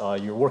impressed.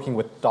 You're working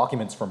with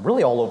documents from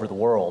really all over the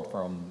world,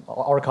 from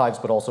archives,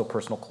 but also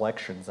personal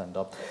collections. And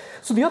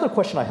so the other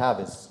question I have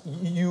is,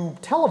 you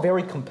tell a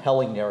very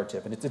compelling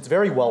narrative, and it's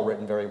very well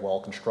written, very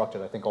well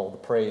constructed. I think all the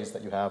praise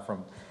that you have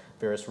from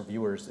various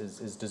reviewers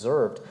is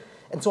deserved.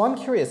 And so I'm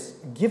curious,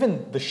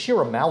 given the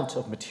sheer amount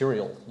of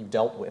material you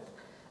dealt with,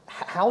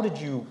 how did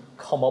you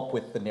come up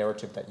with the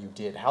narrative that you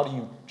did? How do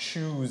you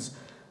choose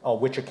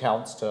which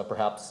accounts to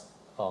perhaps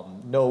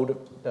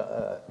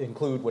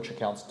include, which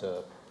accounts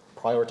to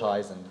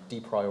prioritize and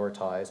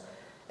deprioritize?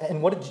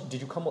 And what did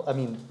you come up, I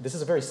mean, this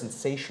is a very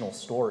sensational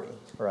story,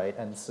 right?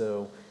 And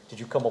so did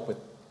you come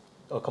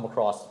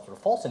across sort of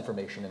false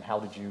information, and how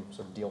did you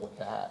sort of deal with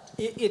that?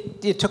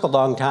 It took a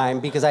long time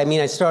because, I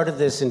mean, I started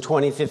this in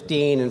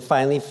 2015 and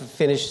finally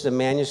finished the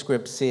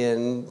manuscripts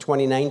in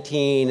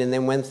 2019 and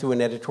then went through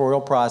an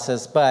editorial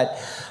process. But,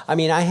 I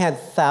mean, I had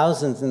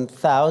thousands and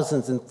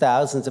thousands and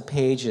thousands of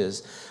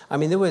pages. I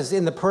mean, there was,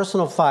 in the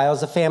personal files,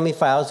 the family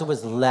files, there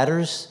was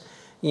letters,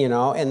 you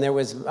know, and there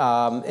was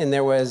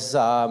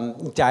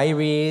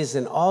diaries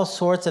and all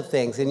sorts of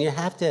things. And you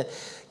have to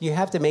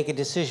make a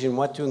decision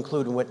what to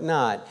include and what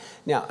not.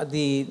 Now,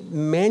 the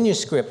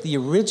manuscript, the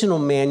original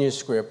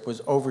manuscript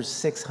was over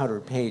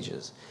 600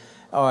 pages,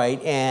 all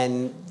right?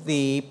 And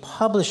the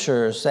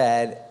publisher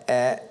said,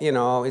 you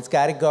know, it's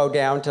got to go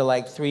down to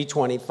like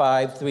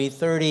 325,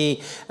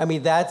 330. I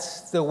mean,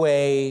 that's the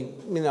way,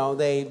 you know,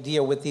 they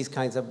deal with these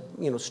kinds of,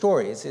 you know,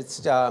 stories.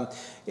 It's,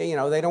 you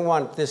know, they don't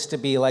want this to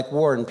be like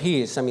War and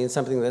Peace. I mean,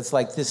 something that's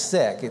like this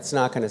thick. It's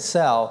not going to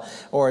sell,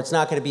 or it's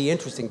not going to be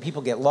interesting.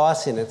 People get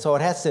lost in it. So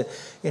it has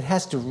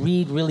to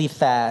read really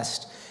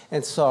fast.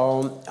 And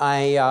so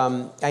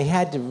I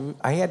had to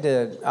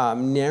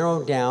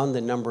narrow down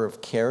the number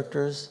of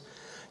characters,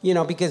 you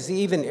know, because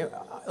even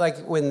like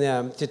when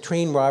the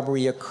train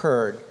robbery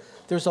occurred,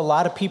 there's a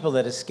lot of people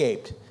that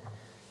escaped,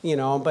 you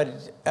know, but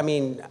I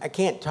mean, I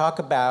can't talk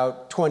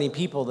about 20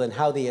 people and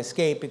how they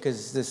escaped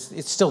because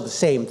it's still the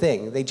same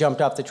thing. They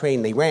jumped off the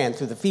train, they ran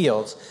through the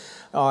fields.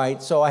 All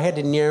right, so I had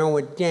to narrow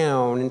it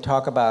down and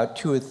talk about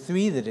 2 or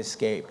 3 that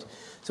escaped.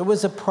 So it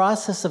was a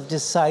process of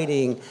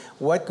deciding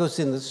what goes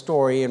in the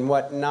story and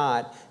what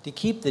not to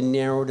keep the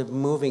narrative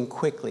moving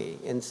quickly.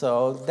 And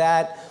so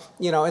that,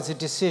 you know, is a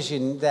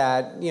decision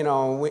that, you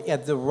know,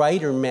 the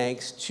writer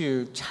makes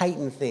to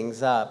tighten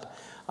things up.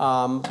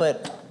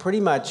 But pretty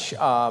much, you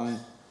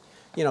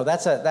know,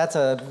 that's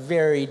a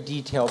very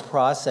detailed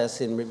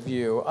process in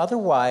review.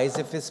 Otherwise,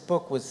 if this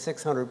book was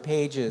 600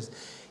 pages,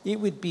 it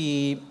would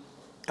be,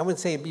 I wouldn't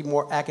say it'd be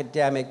more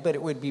academic, but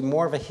it would be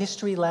more of a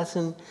history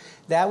lesson.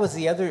 That was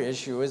the other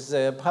issue, is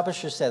the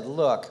publisher said,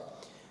 look,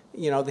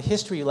 you know, the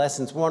history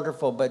lesson's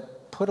wonderful,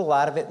 but put a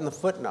lot of it in the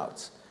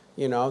footnotes,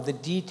 you know, the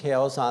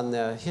details on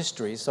the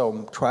history.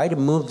 So try to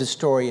move the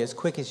story as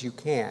quick as you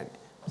can.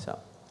 So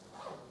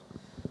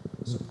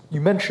you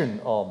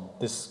mentioned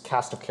this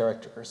cast of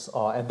characters,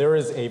 and there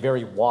is a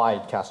very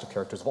wide cast of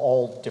characters of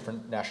all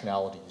different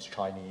nationalities: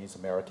 Chinese,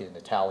 American,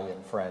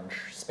 Italian, French,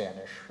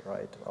 Spanish,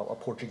 right? A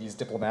Portuguese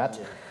diplomat.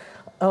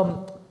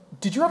 Yeah.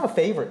 Did you have a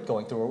favorite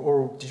going through,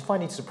 or did you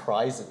find any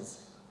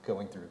surprises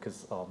going through?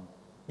 Because,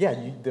 yeah,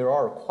 there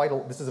are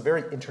this is a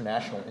very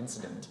international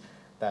incident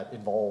that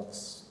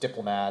involves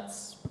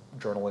diplomats,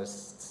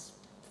 journalists,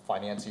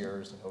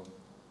 financiers, you know,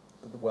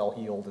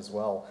 well-heeled as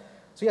well.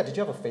 So yeah, did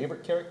you have a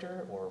favorite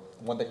character, or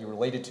one that you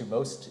related to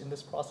most in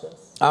this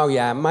process? Oh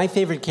yeah, my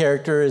favorite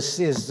character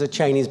is the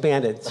Chinese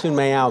bandit, Sun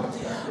Maior.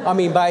 I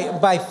mean,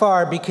 by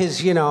far,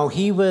 because, you know,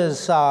 he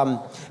was, I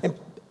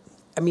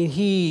mean,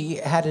 he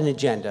had an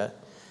agenda.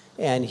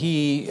 And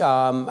he,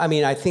 I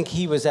mean, I think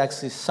he was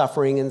actually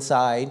suffering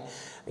inside,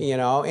 you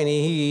know, and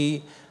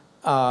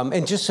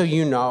and just so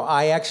you know,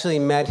 I actually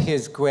met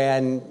his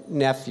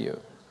grandnephew,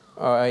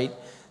 all right?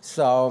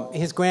 So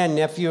his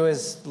grandnephew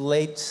is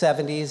late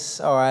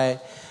 70s, all right?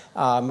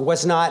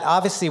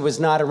 Obviously was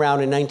not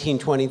around in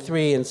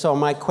 1923, and so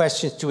my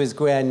questions to his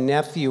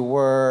grandnephew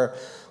were,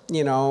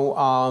 you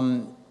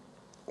know,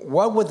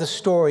 what were the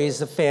stories,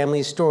 the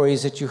family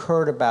stories that you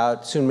heard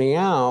about Sun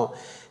Maior?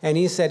 And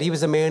he said he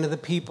was a man of the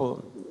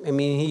people. I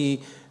mean,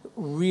 he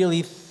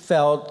really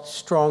felt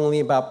strongly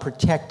about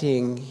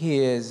protecting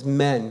his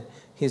men,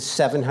 his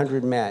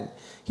 700 men.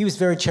 He was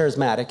very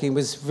charismatic. He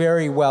was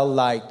very well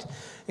liked,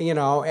 you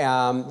know.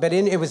 But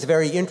it was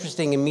very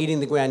interesting in meeting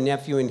the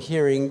grandnephew and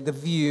hearing the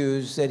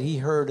views that he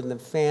heard in the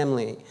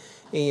family,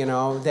 you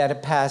know, that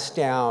had passed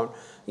down,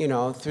 you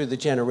know, through the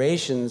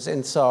generations.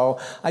 And so,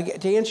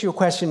 to answer your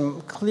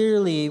question,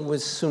 clearly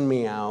was Sun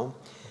Miao.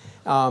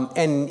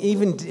 And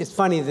even, it's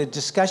funny, the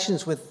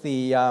discussions with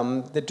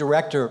the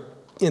director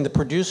and the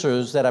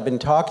producers that I've been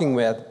talking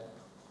with,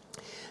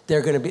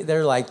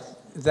 they're like,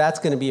 that's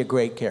going to be a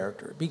great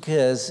character.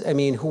 Because, I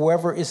mean,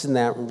 whoever is in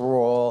that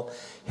role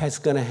is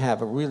going to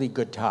have a really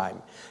good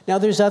time. Now,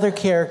 there's other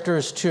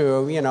characters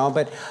too, you know,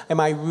 but am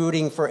I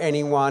rooting for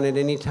anyone at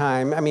any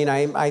time? I mean,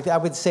 I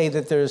would say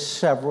that there's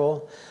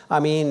several. I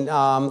mean,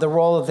 the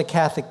role of the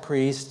Catholic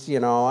priest, you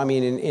know, I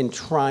mean, in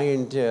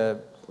trying to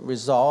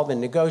resolve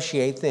and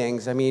negotiate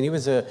things. I mean, he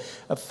was a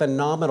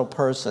phenomenal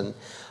person.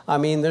 I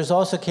mean, there's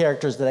also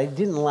characters that I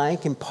didn't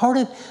like, and part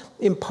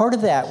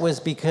of that was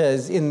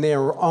because in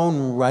their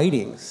own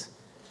writings,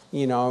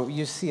 you know,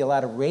 you see a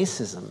lot of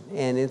racism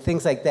and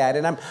things like that.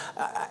 And I'm,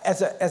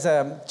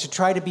 to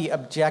try to be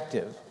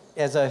objective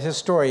as a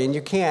historian,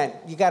 you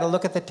got to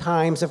look at the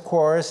times, of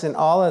course, and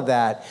all of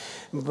that.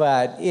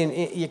 But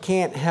you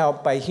can't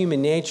help by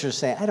human nature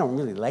saying, I don't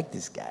really like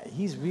this guy.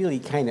 He's really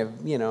kind of,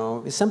 you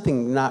know, there's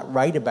something not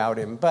right about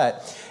him.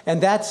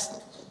 And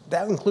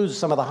that includes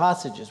some of the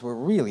hostages were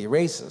really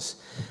racist,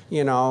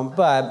 you know.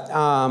 But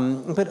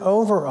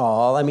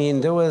overall, I mean,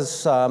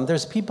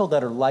 there's people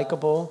that are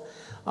likable.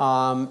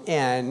 And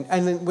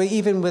then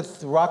even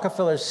with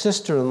Rockefeller's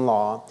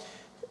sister-in-law,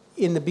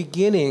 in the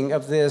beginning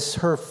of this,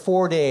 her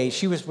 4-day,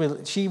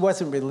 she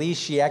wasn't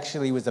released, she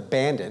actually was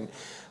abandoned.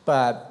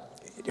 But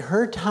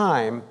her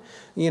time,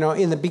 you know,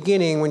 in the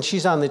beginning, when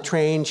she's on the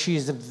train,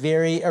 she's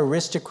very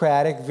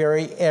aristocratic,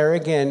 very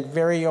arrogant,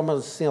 very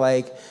almost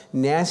like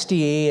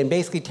nasty, and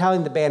basically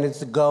telling the bandits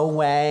to go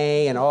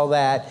away and all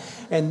that.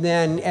 And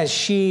then as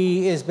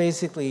she is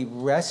basically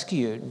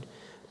rescued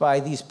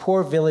by these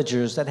poor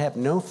villagers that have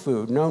no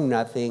food, no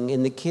nothing,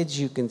 and the kids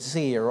you can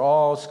see are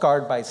all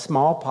scarred by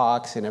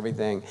smallpox and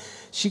everything.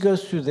 She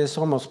goes through this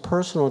almost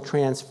personal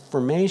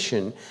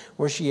transformation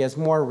where she has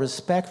more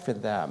respect for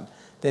them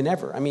than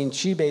ever. I mean,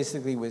 she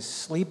basically was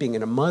sleeping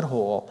in a mud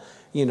hole,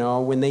 you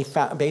know, when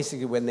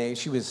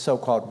she was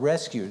so-called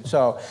rescued.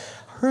 So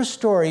her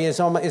story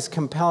is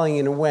compelling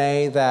in a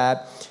way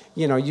that,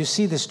 you know, you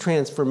see this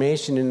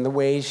transformation in the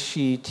way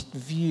she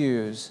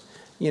views,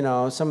 you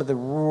know, some of the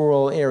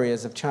rural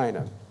areas of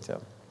China. So.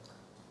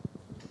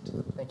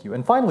 Thank you.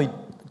 And finally,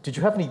 did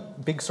you have any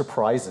big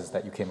surprises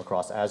that you came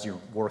across as you're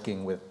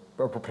working with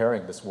or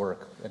preparing this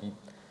work? Any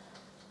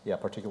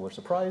particular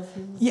surprises?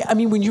 Yeah, I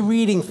mean, when you're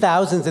reading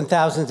thousands and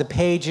thousands of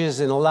pages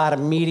and a lot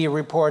of media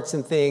reports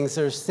and things,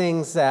 there's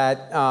things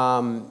that,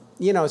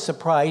 you know,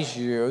 surprise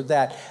you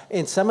that,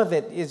 and some of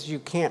it is you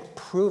can't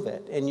prove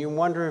it, and you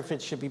wonder if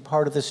it should be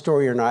part of the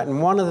story or not.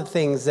 And one of the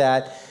things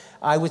that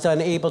I was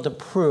unable to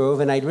prove,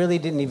 and I really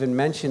didn't even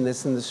mention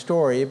this in the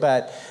story,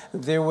 but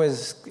there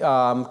was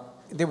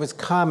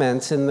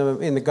comments in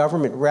the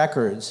government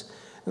records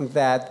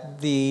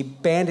that the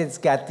bandits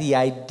got the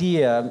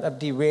idea of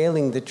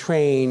derailing the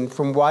train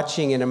from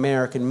watching an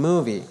American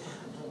movie.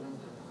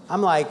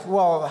 I'm like,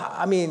 well,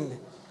 I mean,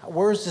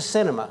 where's the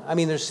cinema? I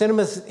mean, there's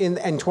cinemas in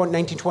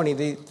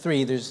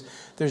 1923.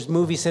 There's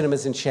movie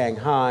cinemas in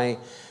Shanghai,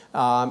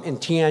 in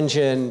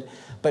Tianjin,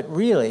 but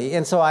really,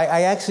 and so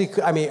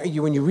I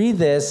mean, when you read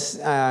this,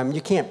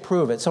 you can't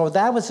prove it. So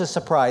that was a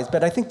surprise.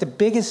 But I think the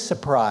biggest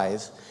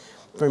surprise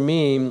for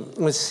me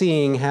was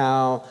seeing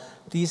how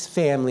these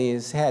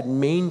families had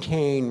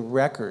maintained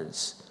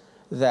records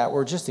that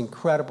were just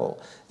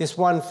incredible. This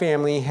one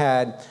family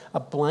had a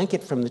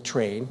blanket from the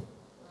train,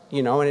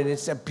 you know, and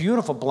it's a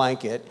beautiful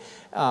blanket,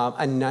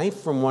 a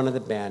knife from one of the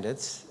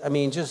bandits. I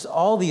mean, just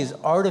all these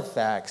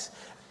artifacts,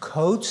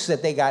 coats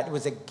that they got, it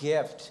was a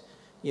gift,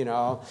 you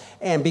know.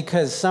 And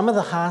because some of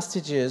the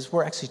hostages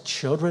were actually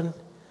children,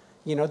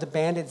 you know, the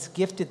bandits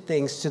gifted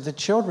things to the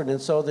children,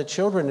 and so the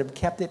children have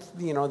kept it,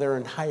 you know, their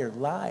entire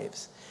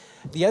lives.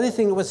 The other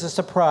thing that was a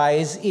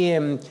surprise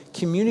in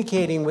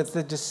communicating with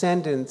the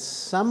descendants,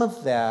 some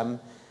of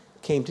them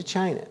came to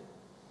China.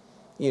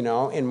 You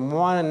know, and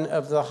one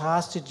of the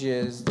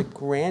hostages, the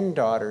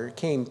granddaughter,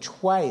 came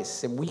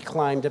twice, and we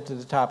climbed up to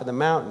the top of the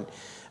mountain.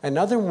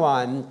 Another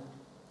one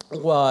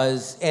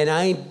was, and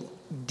I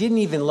didn't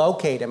even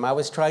locate him, I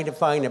was trying to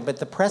find him, but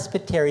the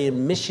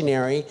Presbyterian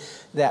missionary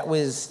that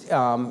was,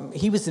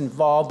 he was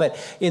involved, but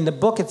in the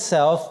book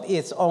itself,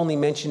 it's only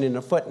mentioned in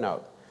a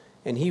footnote.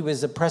 And he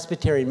was a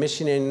Presbyterian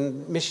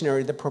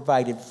missionary that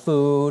provided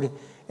food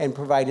and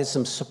provided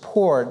some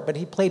support, but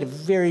he played a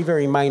very,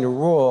 very minor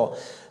role.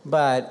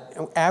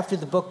 But after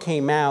the book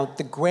came out,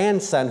 the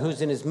grandson,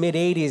 who's in his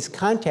mid-80s,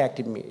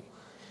 contacted me,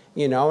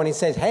 you know, and he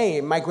said,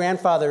 hey, my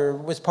grandfather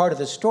was part of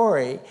the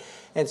story.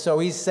 And so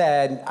he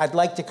said, I'd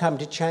like to come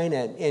to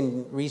China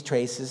and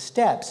retrace his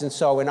steps. And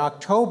so in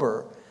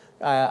October,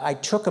 I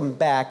took him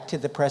back to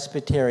the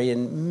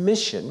Presbyterian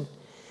mission.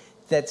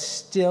 that's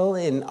still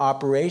in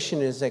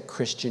operation is a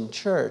Christian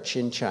church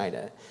in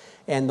China.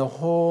 And the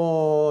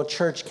whole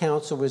church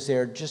council was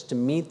there just to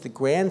meet the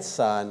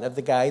grandson of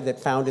the guy that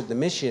founded the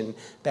mission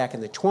back in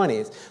the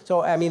 20s.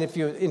 So, I mean,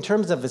 in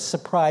terms of a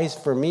surprise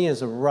for me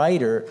as a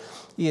writer,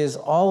 is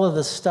all of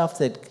the stuff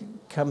that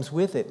comes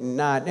with it.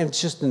 And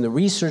it's just in the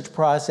research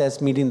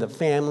process, meeting the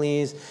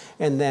families,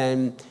 and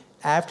then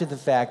after the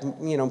fact,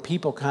 you know,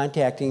 people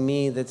contacting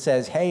me that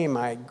says, hey,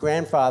 my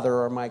grandfather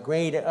or my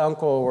great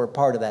uncle were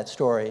part of that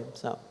story.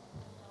 So.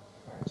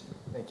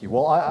 Thank you.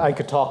 Well, I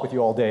could talk with you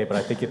all day, but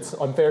I think it's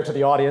unfair to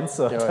the audience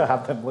to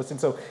have them listen.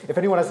 So if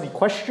anyone has any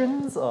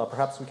questions,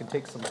 perhaps we can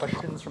take some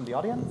questions from the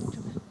audience.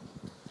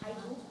 I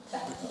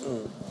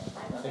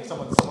think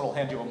someone will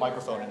hand you a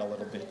microphone in a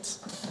little bit.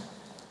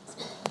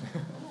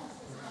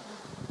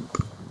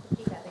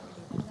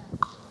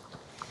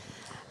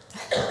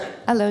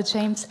 Hello,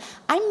 James.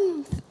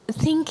 I'm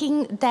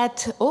thinking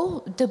that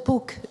all the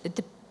book,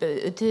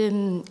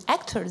 the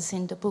actors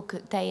in the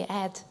book, they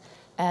had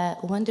a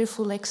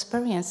wonderful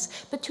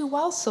experience, but you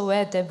also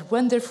had a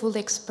wonderful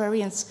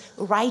experience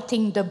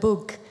writing the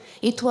book.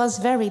 It was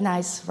very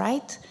nice,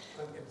 right?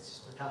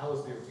 How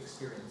was the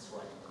experience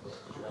writing the book?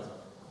 Did you have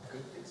a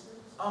good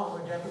experience? Oh,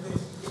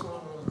 definitely.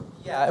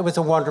 Yeah, it was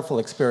a wonderful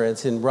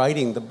experience in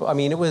writing the book. I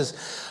mean, it was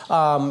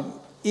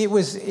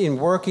in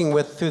working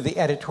through the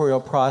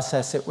editorial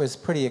process. It was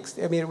pretty.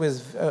 I mean,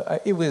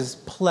 it was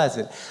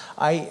pleasant.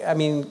 I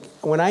mean,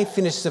 when I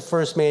finished the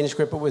first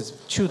manuscript, it was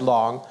too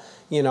long,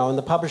 you know, and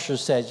the publisher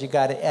said you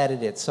got to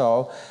edit it.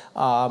 So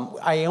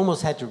I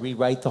almost had to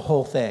rewrite the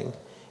whole thing.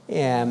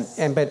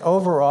 But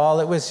overall,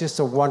 it was just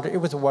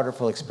it was a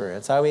wonderful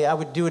experience. I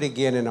would do it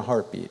again in a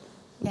heartbeat.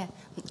 Yeah,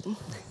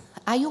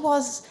 I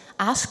was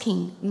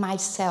asking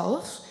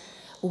myself,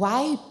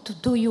 why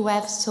do you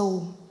have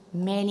so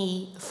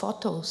many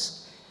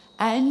photos?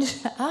 And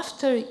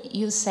after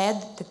you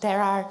said that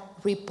there are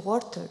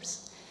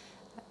reporters,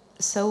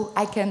 so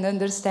I can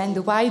understand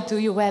why do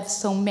you have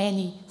so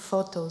many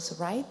photos,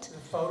 right? The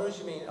photos,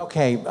 you mean?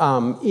 Okay,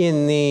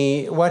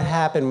 what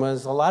happened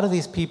was a lot of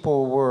these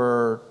people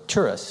were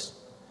tourists,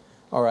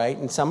 all right?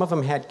 And some of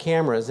them had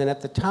cameras. And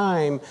at the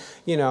time,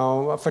 you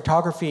know,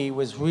 photography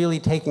was really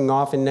taking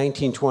off in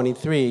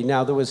 1923.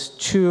 Now, there was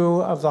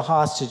 2 of the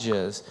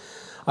hostages.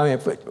 I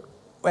mean,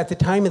 at the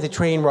time of the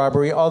train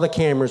robbery, all the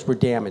cameras were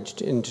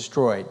damaged and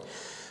destroyed.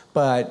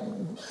 But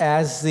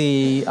as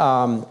the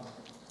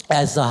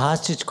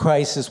hostage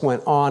crisis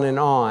went on and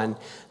on,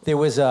 there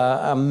was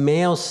a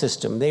mail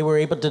system. They were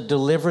able to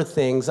deliver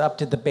things up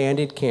to the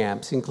bandit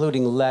camps,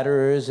 including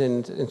letters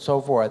and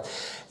so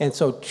forth. And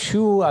so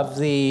 2 of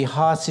the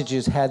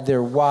hostages had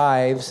their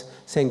wives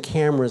send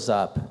cameras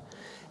up.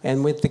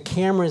 And with the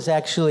cameras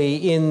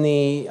actually in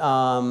the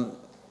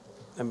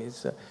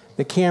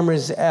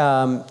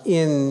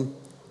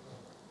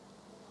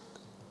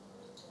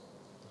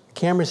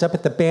cameras up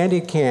at the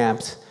bandit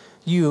camps,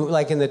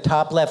 like in the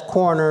top left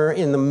corner,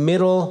 in the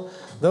middle,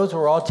 those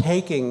were all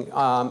taken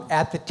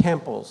at the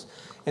temples.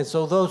 And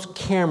so those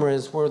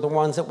cameras were the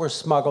ones that were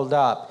smuggled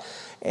up.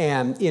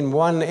 And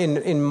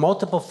in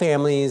multiple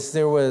families,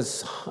 there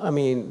was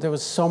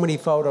so many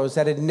photos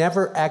that had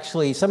never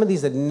actually, some of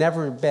these had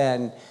never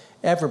been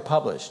ever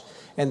published.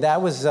 And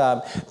that was,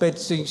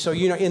 so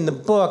you know, in the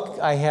book,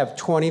 I have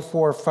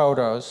 24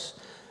 photos.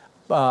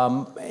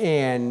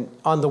 And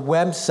on the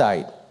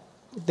website,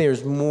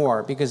 there's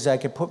more, because I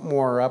could put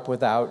more up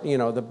without, you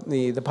know,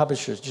 the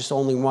publishers just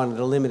only wanted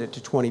to limit it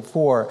to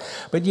 24.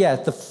 But yeah,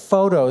 the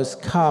photos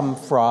come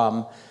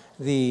from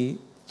the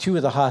 2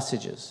 of the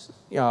hostages.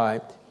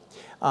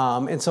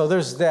 And so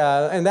there's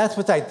and that's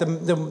what's like,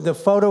 the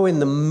photo in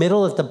the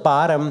middle at the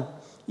bottom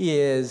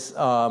is,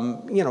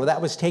 you know, that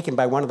was taken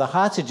by one of the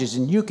hostages,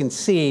 and you can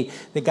see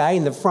the guy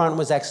in the front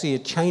was actually a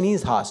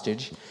Chinese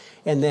hostage,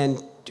 and then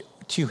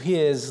to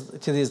his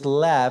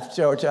left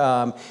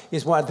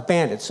is one of the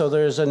bandits. So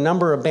there's a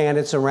number of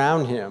bandits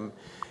around him,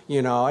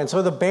 you know. And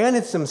so the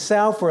bandits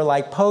themselves were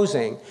like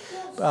posing.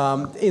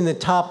 In the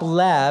top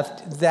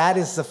left, that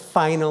is the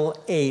final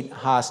 8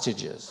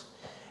 hostages.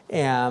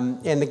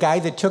 And the guy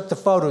that took the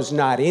photo's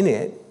not in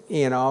it,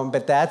 you know,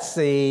 but that's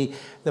the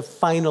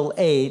final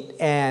 8.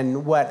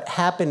 And what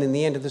happened in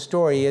the end of the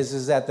story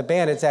is that the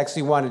bandits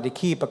actually wanted to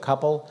keep a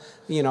couple,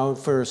 you know,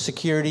 for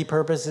security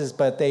purposes,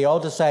 but they all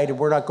decided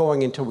we're not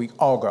going until we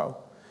all go.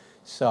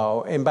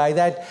 So, and by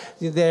that,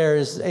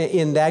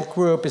 in that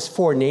group is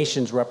 4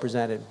 nations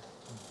represented.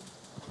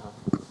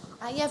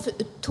 I have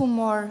 2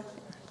 more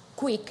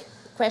quick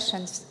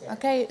questions,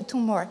 okay? 2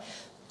 more.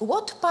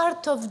 What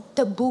part of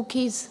the book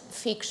is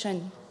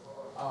fiction?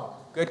 Oh,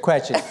 good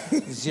question.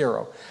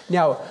 0.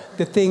 Now,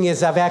 the thing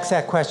is, I've asked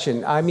that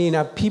question. I mean,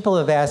 people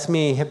have asked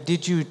me,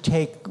 did you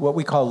take what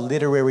we call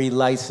literary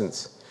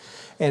license?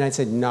 And I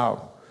said,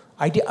 no.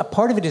 A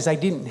part of it is I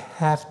didn't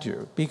have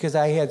to, because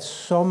I had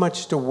so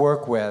much to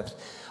work with.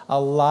 A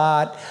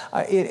lot.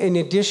 In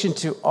addition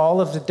to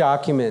all of the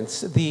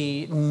documents,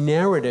 the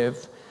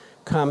narrative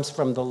comes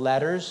from the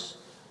letters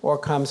or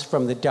comes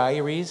from the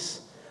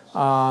diaries.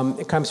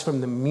 It comes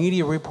from the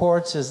media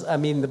reports. I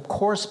mean, the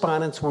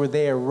correspondents were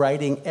there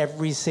writing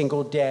every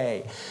single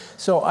day.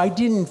 So I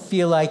didn't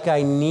feel like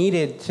I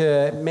needed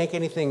to make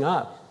anything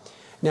up.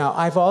 Now,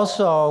 I've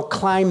also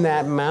climbed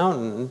that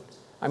mountain.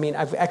 I mean,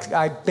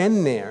 I've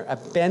been there.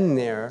 I've been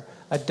there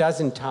a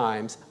dozen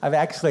times. I've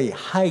actually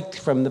hiked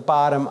from the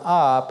bottom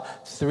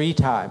up 3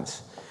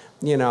 times,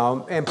 you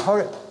know. And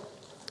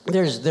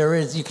there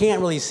is, you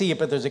can't really see it,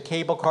 but there's a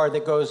cable car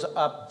that goes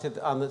up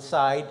to on the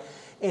side,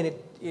 and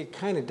it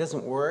kind of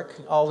doesn't work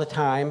all the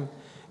time,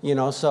 you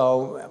know.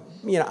 So,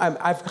 you know,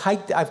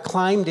 I've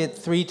climbed it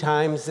 3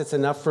 times. That's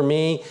enough for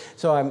me.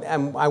 So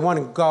I want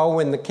to go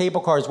when the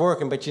cable car is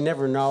working, but you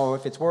never know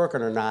if it's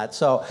working or not.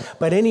 So,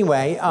 but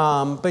anyway,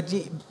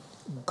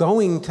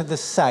 going to the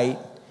site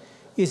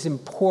is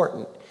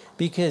important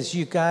because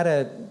you've got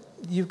to,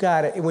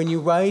 when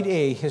you write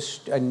a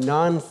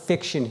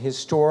nonfiction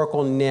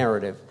historical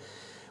narrative,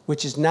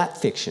 which is not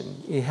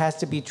fiction, it has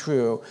to be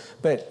true,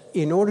 but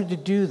in order to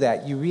do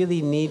that, you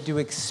really need to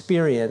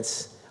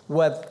experience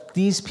what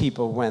these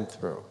people went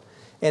through.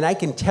 And I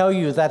can tell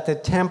you that the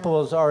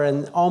temples are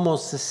in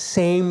almost the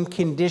same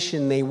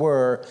condition they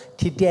were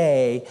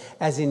today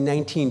as in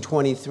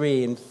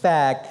 1923. In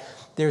fact,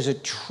 there's a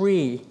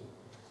tree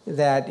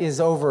that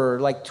is over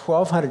like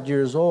 1,200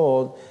 years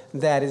old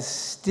that is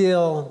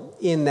still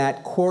in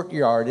that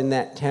courtyard, in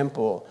that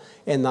temple.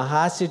 And the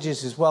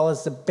hostages, as well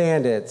as the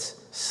bandits,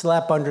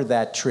 slept under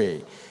that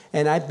tree.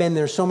 And I've been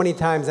there so many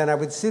times, and I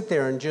would sit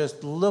there and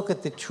just look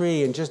at the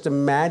tree and just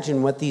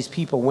imagine what these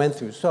people went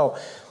through. So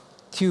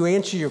to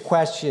answer your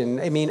question,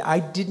 I mean, I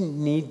didn't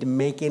need to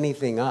make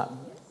anything up.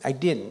 I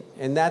didn't,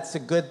 and that's a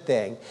good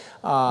thing.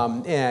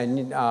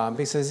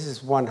 Because this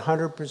is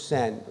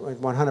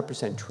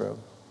 100% true.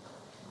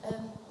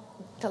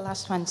 The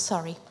last one,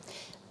 sorry.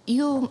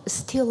 You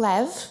still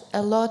have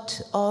a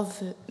lot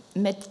of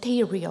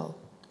material,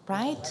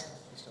 right?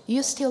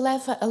 You still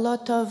have a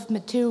lot of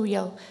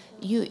material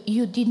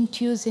you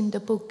didn't use in the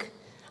book.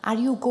 Are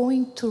you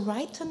going to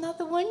write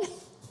another one?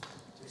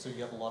 So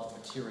you have a lot of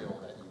material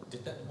that you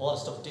did, a lot of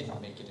stuff didn't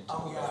make it into the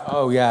book.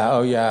 Oh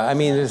yeah. I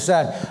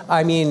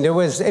mean, there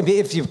was,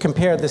 if you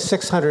compare the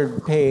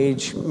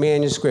 600-page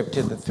manuscript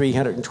to the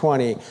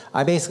 320,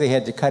 I basically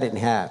had to cut it in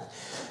half.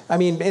 I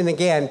mean, and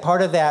again,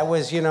 part of that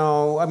was, you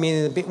know, I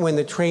mean, when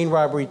the train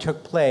robbery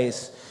took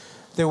place,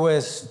 there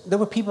were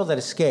people that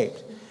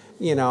escaped,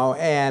 you know,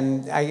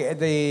 and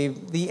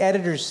the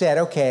editors said,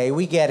 okay,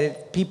 we get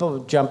it.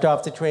 People jumped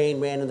off the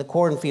train, ran in the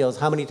cornfields.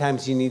 How many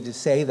times do you need to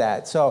say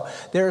that? So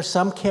there are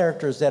some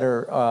characters that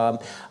are,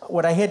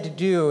 what I had to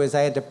do is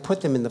I had to put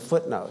them in the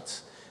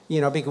footnotes,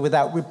 you know, because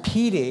without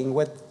repeating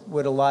what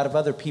a lot of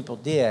other people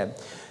did,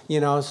 you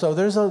know. So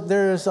there's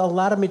a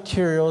lot of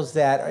materials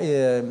that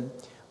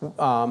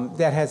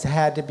that has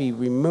had to be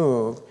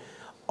removed,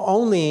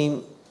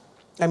 only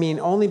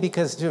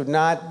because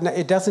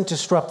it doesn't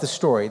disrupt the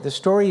story. The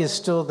story is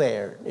still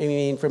there. I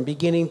mean, from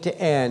beginning to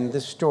end,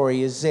 the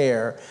story is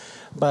there,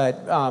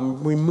 but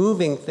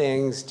removing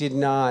things did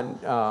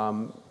not.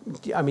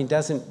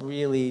 Doesn't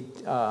really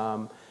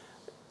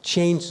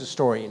change the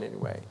story in any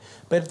way.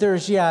 But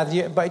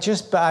but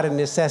just out of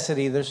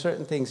necessity, there's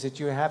certain things that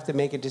you have to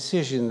make a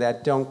decision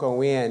that don't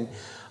go in.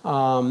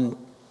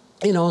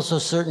 And also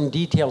certain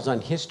details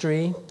on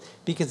history,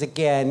 because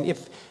again,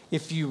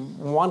 if you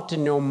want to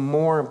know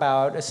more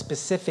about a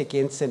specific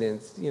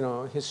incident, you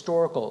know,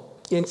 historical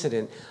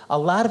incident, a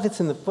lot of it's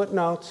in the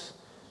footnotes,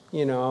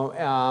 you know,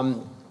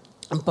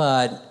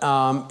 but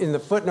in the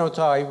footnotes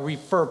I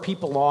refer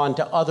people on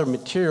to other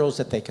materials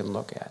that they can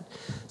look at.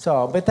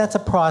 So, but that's a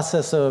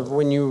process of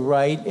when you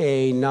write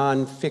a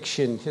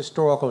nonfiction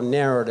historical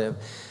narrative,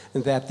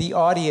 that the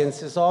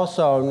audience is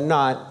also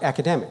not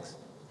academics,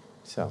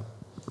 so.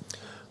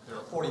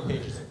 40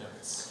 pages of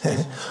notes.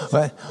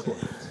 What?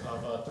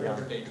 Of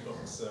 300-page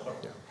books,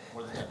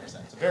 more than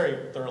 10%. It's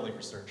very thoroughly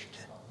researched.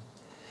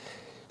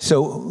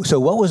 So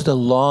what was the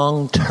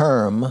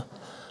long-term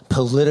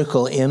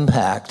political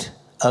impact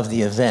of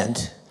the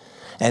event,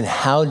 and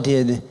how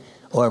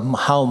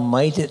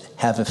might it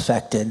have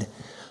affected,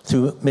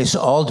 through Miss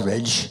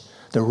Aldridge,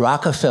 the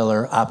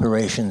Rockefeller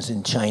operations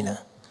in China?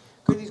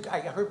 I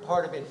heard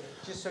part of it.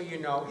 Just so you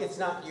know, it's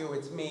not you,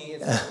 it's me.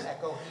 It's an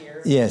echo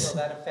here. Yes. So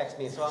that affects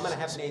me. So I'm going to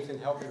have Nathan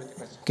help me with the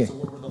question. Okay. So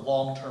what were the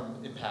long-term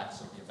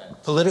impacts of the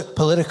event?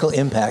 Political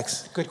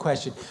impacts. Good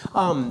question.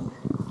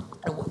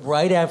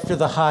 Right after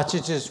the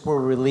hostages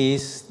were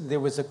released, there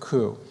was a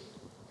coup.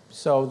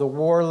 So the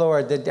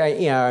warlord,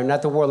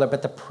 not the warlord,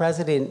 but the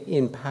president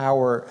in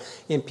power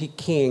in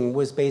Peking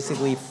was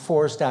basically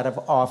forced out of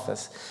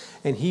office.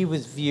 And he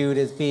was viewed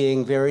as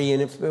being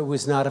it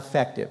was not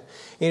effective.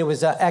 And it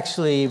was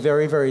actually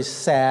very, very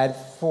sad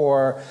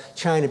for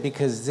China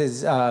because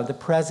the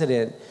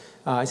president,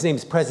 his name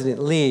is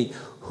President Li,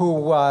 who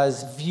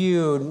was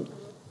viewed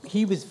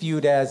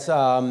as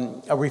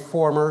a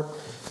reformer.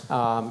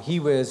 He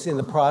was in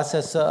the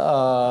process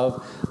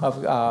of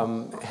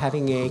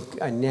having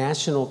a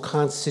national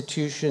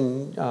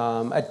constitution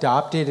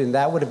adopted, and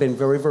that would have been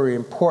very, very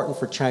important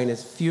for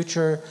China's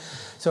future.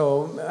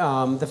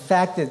 So the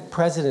fact that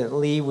President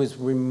Lee was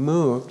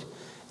removed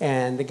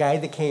and the guy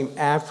that came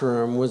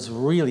after him was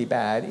really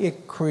bad,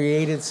 it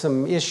created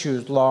some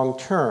issues long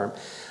term.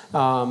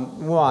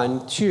 One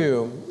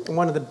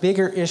of the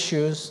bigger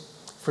issues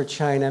for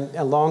China,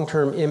 a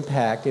long-term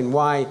impact, and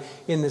why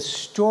in the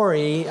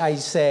story I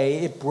say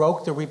it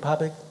broke the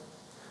Republic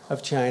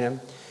of China,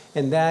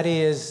 and that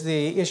is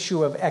the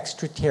issue of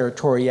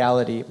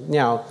extraterritoriality.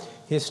 Now,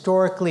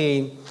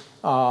 historically,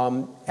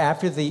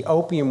 after the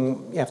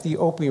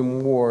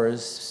Opium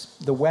Wars,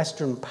 the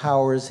Western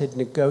powers had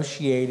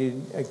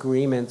negotiated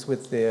agreements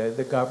with the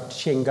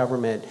Qing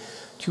government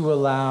to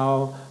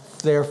allow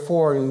their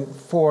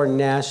foreign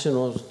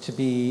nationals to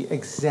be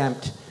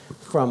exempt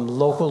from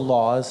local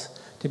laws,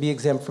 to be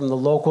exempt from the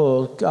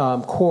local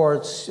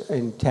courts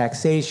and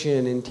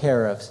taxation and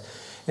tariffs.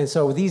 And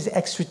so these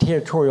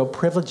extraterritorial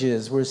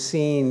privileges were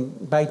seen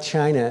by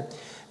China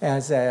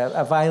as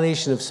a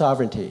violation of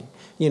sovereignty,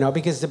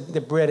 because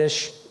the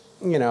British,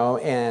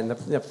 and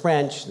the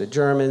French, the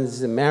Germans,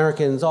 the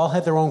Americans all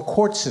had their own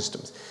court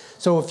systems.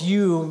 So if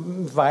you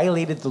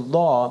violated the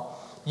law,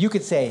 you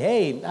could say,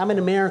 hey, I'm an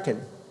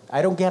American.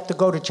 I don't have to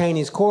go to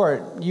Chinese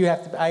court.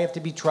 I have to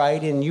be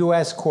tried in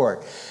U.S.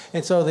 court.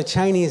 And so the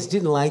Chinese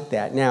didn't like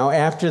that. Now,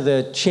 after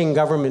the Qing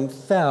government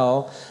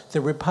fell,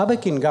 the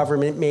Republican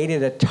government made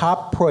it a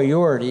top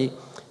priority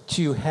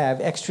to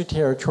have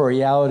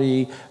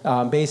extraterritoriality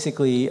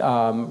basically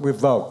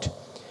revoked.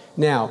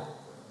 Now,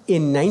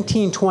 in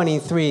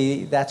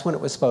 1923, that's when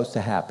it was supposed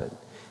to happen.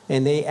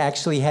 And they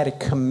actually had a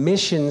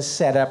commission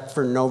set up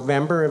for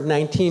November of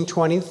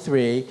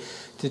 1923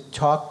 to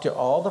talk to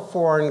all the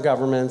foreign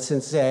governments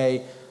and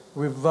say,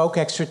 revoke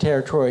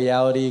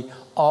extraterritoriality.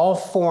 All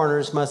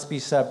foreigners must be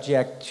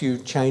subject to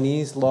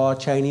Chinese law,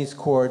 Chinese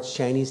courts,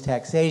 Chinese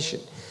taxation.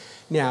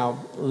 Now,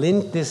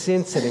 this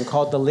incident,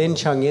 called the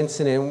Lincheng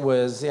incident,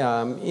 was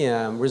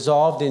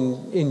resolved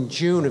in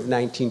June of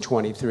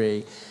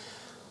 1923.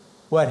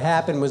 What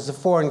happened was the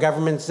foreign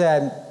government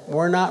said,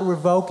 we're not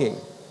revoking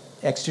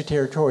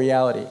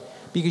extraterritoriality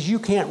because you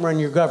can't run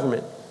your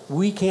government.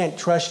 We can't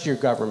trust your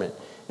government.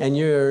 And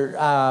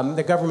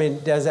the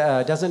government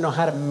doesn't know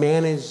how to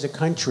manage the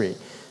country.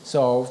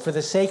 So for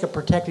the sake of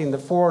protecting the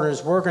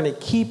foreigners, we're going to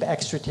keep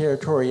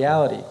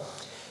extraterritoriality.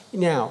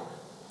 Now,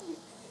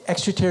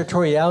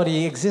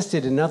 extraterritoriality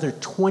existed another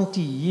 20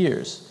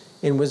 years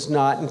and was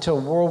not until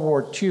World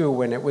War II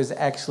when it was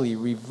actually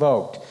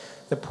revoked.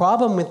 The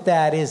problem with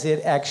that is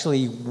it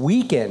actually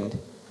weakened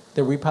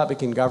the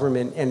Republican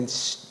government and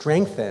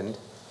strengthened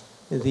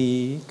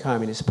the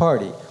Communist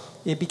Party.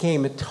 It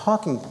became a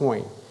talking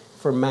point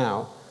for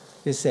Mao.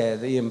 They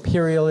said the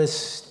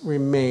imperialists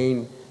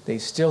remain, they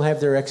still have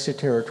their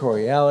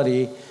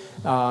extraterritoriality.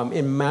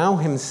 And Mao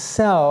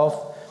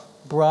himself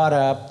brought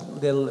up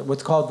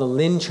what's called the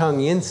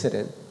Lincheng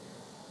incident,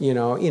 in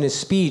a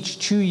speech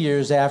 2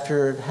 years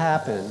after it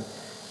happened.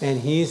 And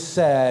he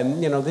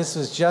said, this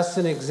was just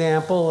an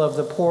example of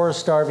the poor,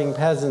 starving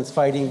peasants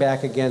fighting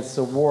back against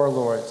the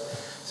warlords.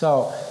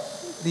 So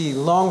the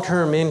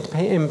long-term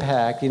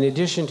impact, in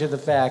addition to the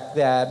fact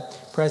that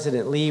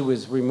President Lee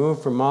was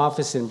removed from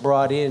office and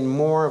brought in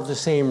more of the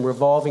same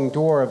revolving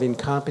door of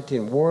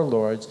incompetent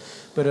warlords,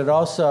 but it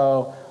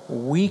also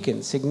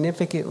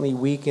significantly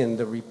weakened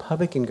the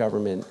Republican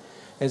government,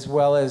 as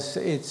well as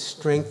it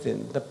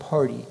strengthened the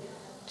party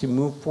to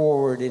move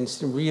forward and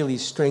really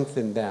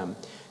strengthen them.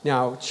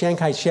 Now, Chiang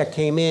Kai-shek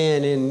came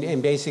in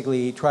and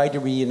basically tried to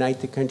reunite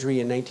the country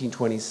in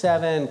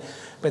 1927,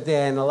 but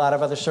then a lot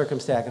of other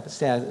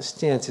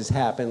circumstances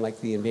happened,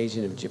 like the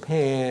invasion of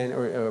Japan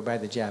or by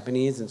the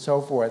Japanese and so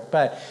forth.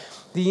 But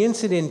the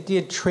incident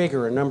did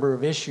trigger a number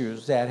of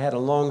issues that had a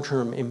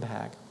long-term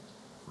impact.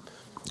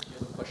 The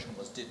other question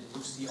was, did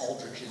Lucy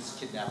Aldrich's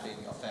kidnapping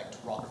affect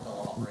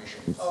Rockefeller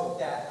operations? Oh,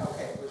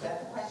 okay. Was that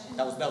the question?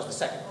 That was the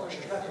second question.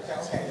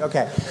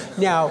 Okay.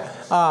 Now,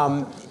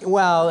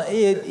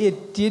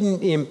 it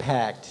didn't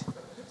impact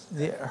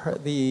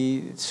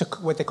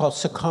what they call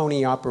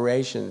Saccone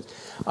operations.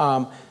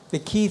 The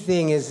key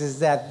thing is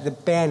that the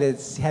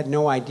bandits had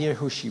no idea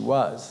who she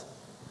was,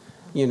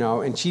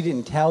 and she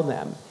didn't tell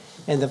them.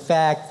 And the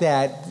fact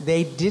that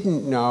they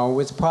didn't know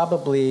was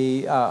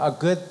probably a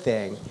good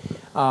thing.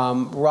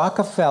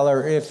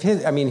 Rockefeller,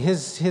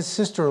 his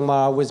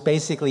sister-in-law was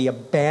basically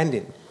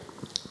abandoned.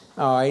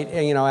 All right,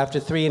 and,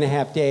 after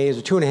 3.5 days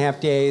or 2.5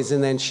 days,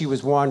 and then she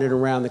was wandering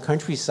around the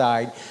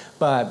countryside.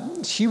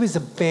 But she was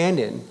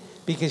abandoned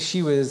because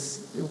she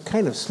was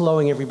kind of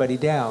slowing everybody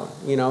down.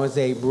 As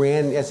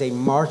they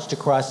marched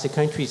across the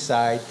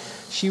countryside,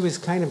 she was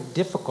kind of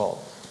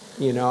difficult.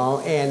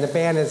 And the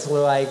bandits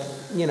were like,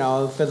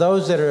 for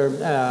those that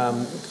are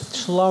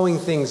slowing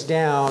things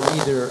down,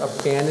 either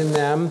abandon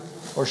them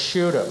or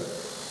shoot them.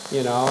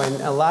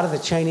 And a lot of the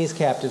Chinese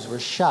captives were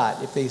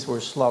shot if they were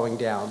slowing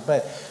down.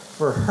 But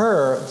for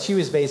her, she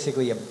was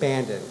basically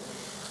abandoned.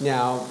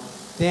 Now,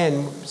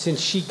 then, since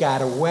she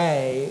got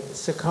away,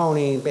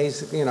 Saccone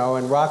basically,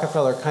 and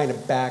Rockefeller kind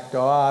of backed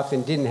off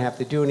and didn't have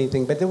to do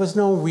anything, but there was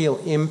no real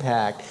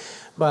impact.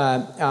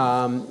 But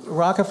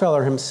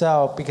Rockefeller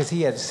himself, because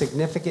he had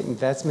significant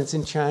investments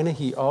in China,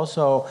 he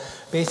also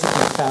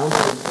basically founded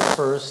the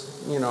first,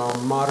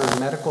 modern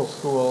medical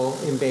school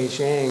in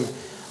Beijing.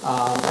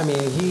 I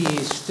mean, he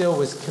still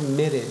was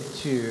committed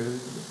to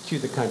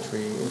the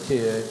country,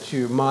 to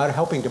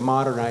helping to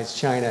modernize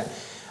China.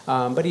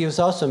 But he was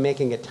also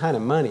making a ton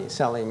of money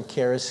selling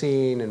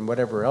kerosene and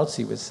whatever else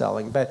he was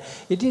selling. But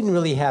it didn't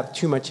really have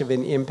too much of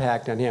an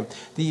impact on him.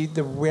 The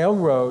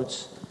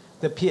railroads,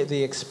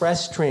 the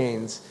express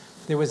trains,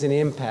 there was an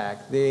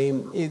impact.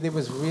 It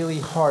was really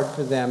hard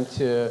for them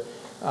to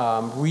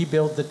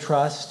rebuild the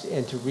trust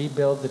and to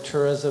rebuild the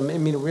tourism. I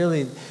mean,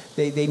 really,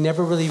 they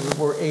never really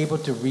were able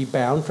to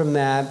rebound from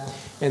that.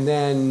 And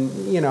then,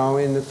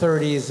 in the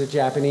 30s, the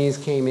Japanese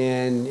came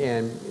in,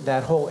 and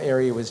that whole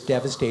area was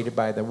devastated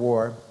by the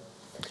war.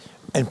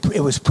 And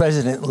it was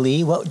President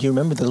Lee. What do you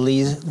remember the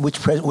Lee's?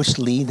 Which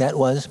Lee that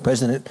was?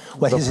 President.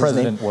 What is his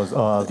name? The president was Li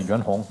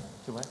Yuanhong.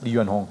 Li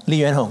Yuanhong. Li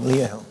Yuanhong. Li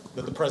Yuanhong.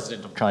 The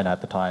president of China at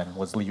the time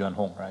was Li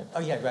Yuanhong, right? Oh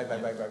yeah, right.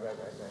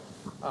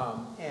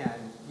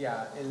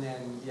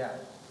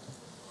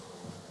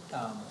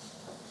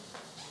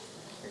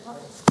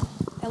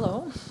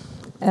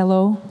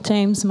 Hello,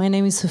 James. My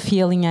name is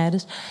Sofia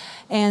Linhares,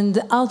 and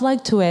I'd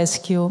like to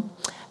ask you,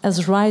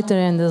 as writer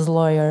and as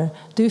lawyer,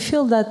 do you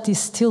feel that is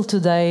still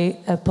today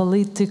a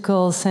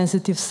political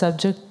sensitive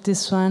subject,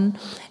 this one?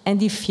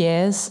 And if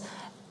yes,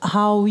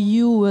 how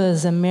you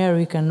as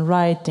American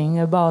writing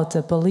about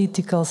a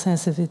political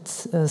sensitive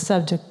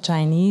subject,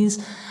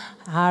 Chinese,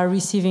 are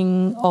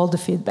receiving all the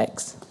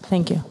feedbacks?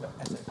 Thank you.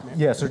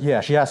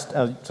 She asked,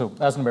 so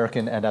as an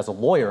American and as a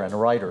lawyer and a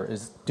writer,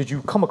 did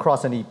you come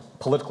across any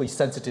politically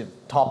sensitive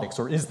topics,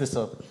 or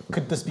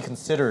could this be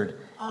considered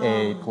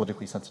a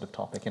politically sensitive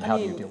topic, and how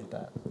do you deal with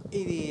that?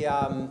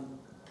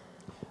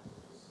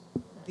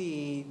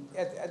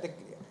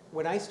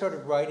 When I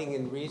started writing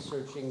and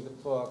researching the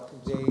book,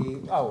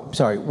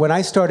 when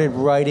I started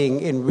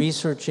writing and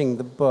researching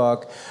the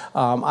book,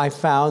 I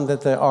found that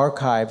the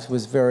archives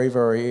was very,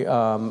 very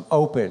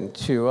open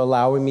to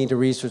allowing me to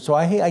research. So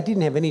I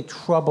didn't have any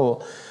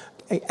trouble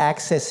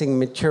accessing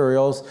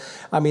materials.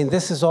 I mean,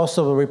 this is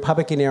also a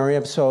Republican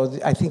area, so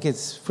I think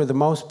it's, for the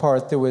most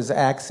part,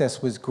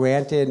 access was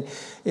granted.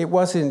 It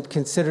wasn't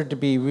considered to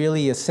be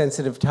really a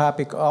sensitive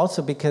topic,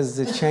 also because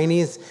the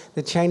Chinese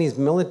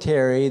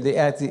military,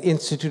 at the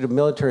Institute of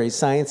Military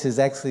Sciences,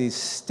 actually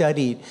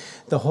studied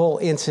the whole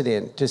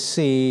incident to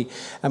see,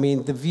 I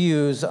mean, the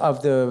views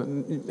of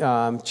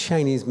the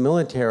Chinese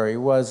military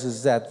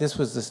is that this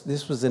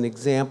was an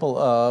example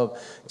of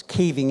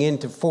caving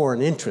into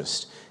foreign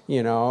interest.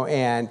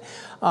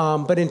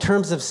 But in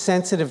terms of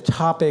sensitive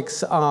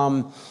topics,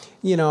 in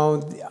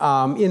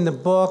the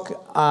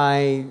book,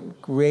 I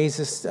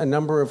raise a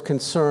number of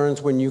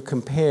concerns when you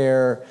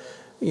compare,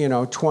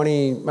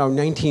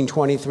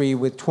 1923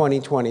 with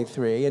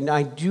 2023, and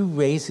I do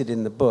raise it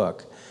in the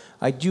book.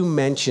 I do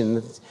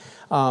mention,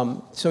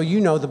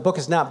 the book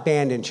is not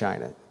banned in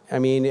China. I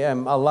mean,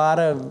 a lot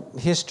of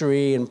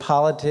history and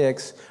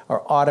politics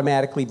are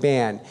automatically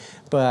banned.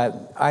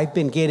 But I've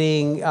been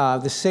getting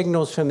the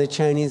signals from the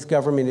Chinese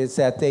government is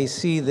that they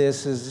see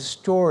this as a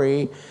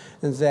story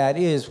that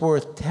is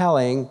worth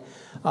telling.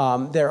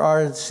 There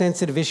are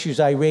sensitive issues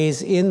I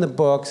raise in the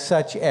book,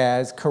 such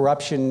as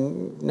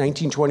corruption.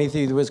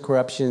 1923, there was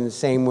corruption,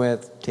 same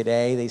with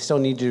today. They still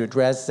need to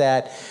address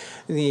that.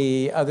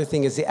 The other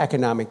thing is the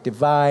economic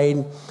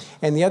divide.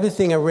 And the other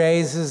thing I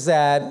raise is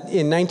that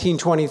in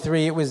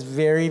 1923, it was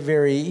very,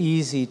 very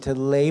easy to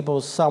label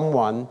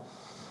someone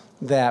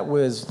that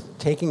was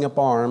taking up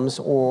arms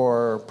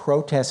or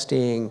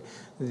protesting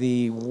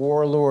the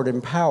warlord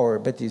in power,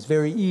 but it's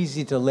very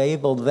easy to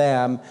label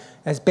them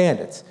as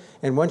bandits.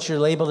 And once you're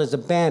labeled as a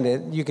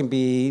bandit, you can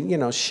be,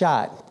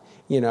 shot,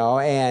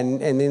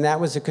 and then that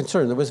was a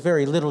concern. There was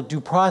very little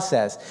due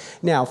process.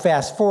 Now,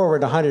 fast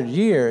forward 100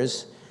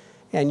 years,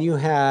 and you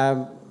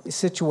have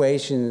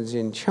situations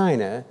in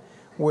China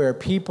where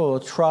people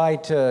try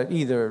to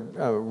either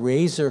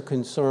raise their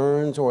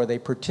concerns or they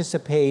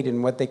participate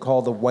in what they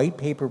call the white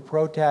paper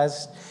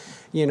protest,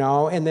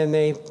 and then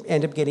they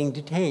end up getting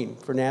detained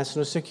for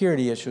national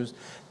security issues.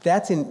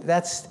 That's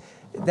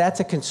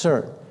a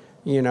concern,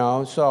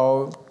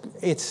 So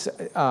it's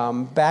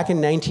back in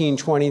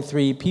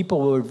 1923,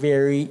 people were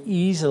very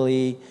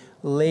easily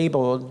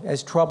labeled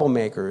as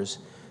troublemakers.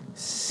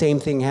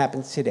 Same thing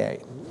happens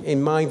today,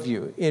 in my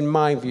view.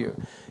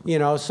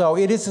 So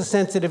it is a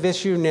sensitive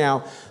issue.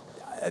 Now,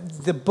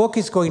 the book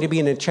is going to be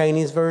in a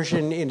Chinese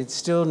version, and it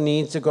still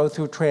needs to go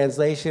through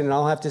translation, and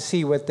I'll have to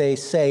see what they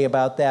say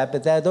about that.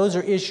 But those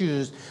are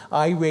issues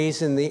I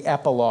raise in the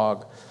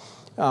epilogue.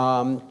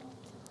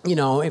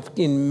 If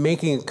in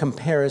making a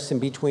comparison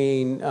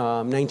between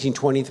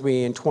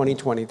 1923 and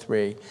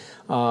 2023.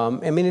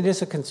 It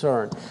is a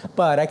concern.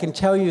 But I can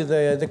tell you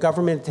the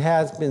government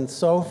has been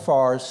so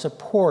far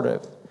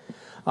supportive.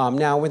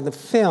 Now, with the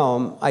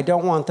film, I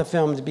don't want the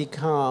film to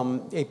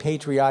become a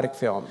patriotic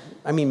film.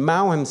 I mean,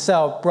 Mao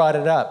himself brought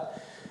it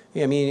up.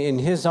 I mean, in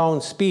his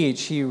own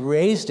speech, he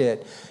raised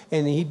it,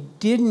 and he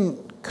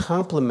didn't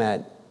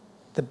compliment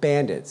the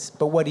bandits.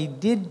 But what he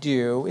did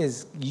do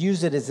is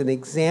use it as an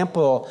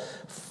example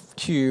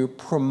to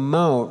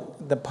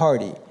promote the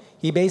party.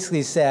 He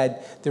basically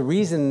said the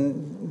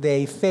reason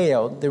they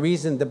failed, the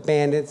reason the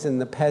bandits and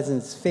the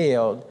peasants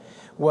failed,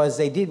 was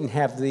they didn't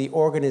have the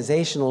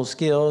organizational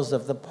skills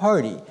of the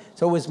party.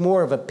 So it was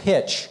more of a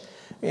pitch.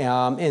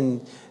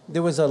 And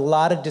there was a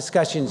lot of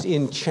discussions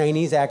in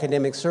Chinese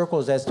academic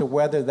circles as to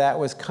whether that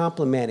was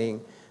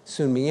complimenting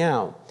Sun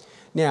Miao.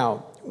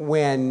 Now,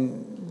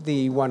 when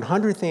the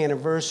 100th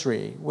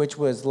anniversary, which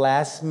was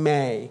last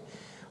May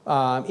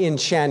in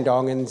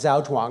Shandong and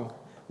Zhaozhuang,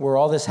 where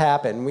all this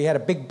happened, we had a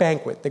big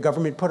banquet. The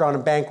government put on a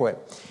banquet.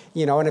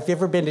 You know, and if you've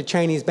ever been to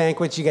Chinese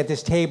banquets, you get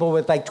this table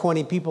with like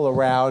 20 people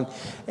around,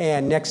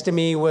 and next to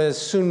me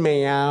was Sun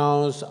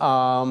Miao's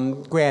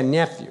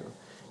grandnephew.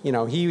 You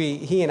know,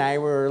 he and I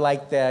were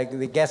like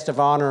the guest of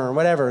honor or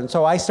whatever, and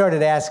so I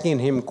started asking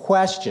him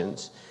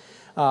questions.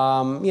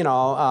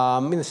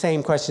 The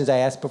same questions I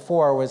asked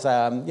before was,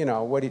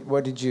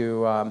 what did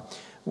you,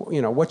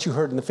 what you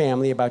heard in the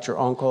family about your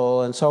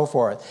uncle and so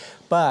forth.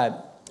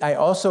 But I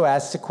also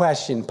asked the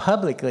question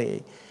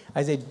publicly.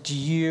 I said, do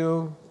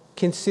you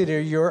consider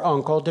your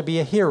uncle to be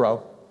a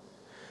hero?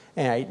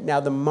 And now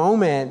the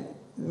moment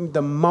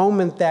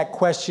that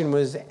question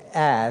was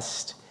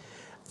asked,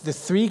 the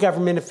three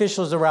government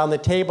officials around the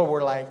table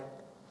were like,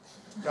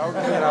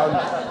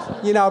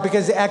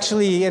 because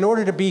actually, in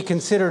order to be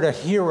considered a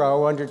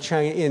hero under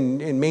China,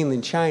 in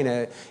mainland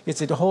China,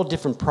 it's a whole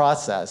different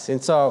process.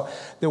 And so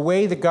the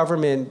way the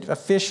government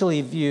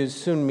officially views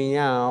Sun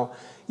Miao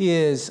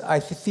is,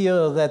 I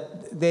feel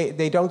that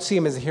they don't see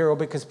him as a hero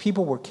because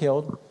people were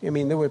killed. I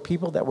mean, there were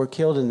people that were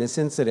killed in this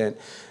incident.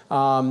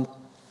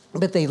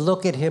 But they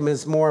look at him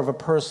as more of a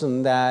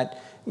person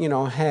that,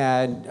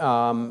 had,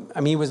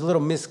 he was a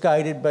little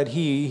misguided, but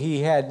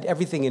he had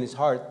everything in his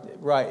heart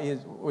right,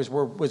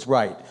 was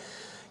right.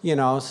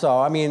 So,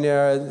 I mean,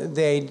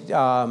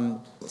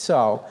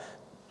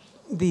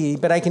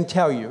 but I can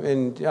tell you,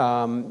 and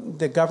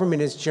the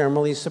government is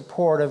generally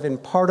supportive,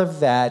 and part of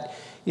that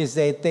is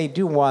that they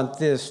do want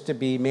this to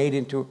be made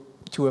into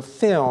a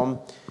film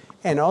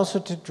and also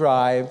to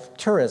drive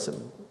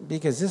tourism,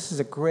 because this is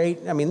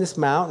this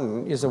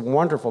mountain is a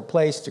wonderful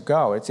place to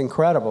go. It's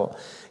incredible,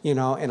 and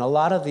a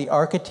lot of the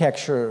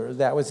architecture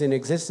that was in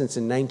existence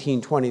in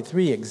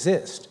 1923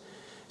 exists.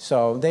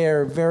 So they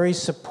are very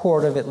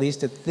supportive, at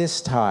least at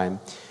this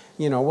time.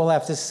 We'll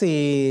have to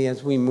see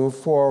as we move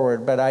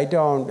forward, but there's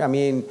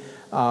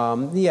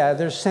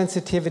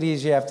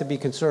sensitivities you have to be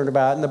concerned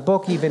about, and the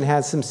book even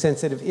has some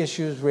sensitive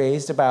issues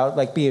raised about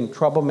like being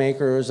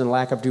troublemakers and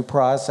lack of due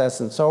process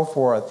and so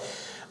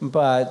forth.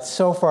 But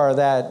so far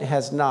that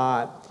has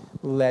not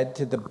led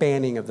to the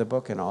banning of the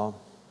book and all.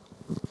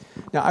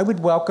 Now I would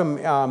welcome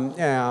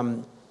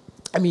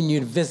you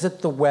to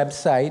visit the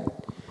website,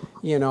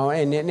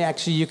 and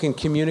actually you can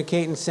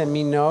communicate and send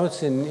me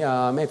notes,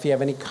 and if you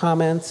have any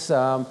comments,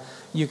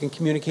 you can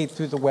communicate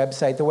through the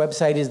website. The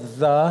website is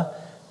the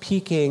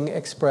Peking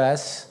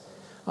Express.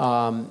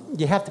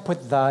 You have to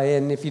put the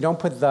in. If you don't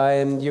put the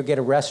in, you'll get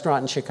a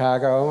restaurant in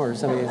Chicago or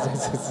something.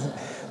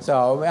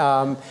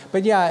 So,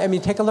 but yeah,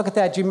 take a look at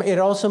that. It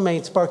also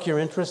may spark your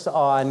interest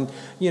on,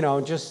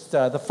 just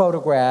the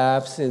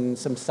photographs and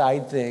some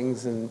side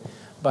things.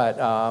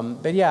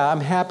 But yeah,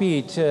 I'm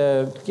happy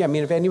to,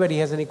 if anybody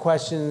has any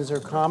questions or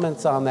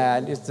comments on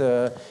that, just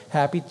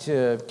happy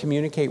to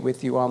communicate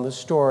with you on the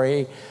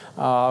story.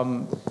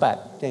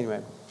 But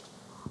anyway.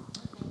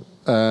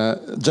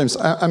 James,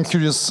 I'm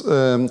curious,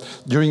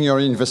 during your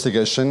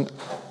investigation,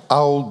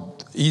 how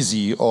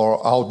easy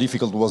or how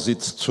difficult was it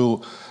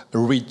to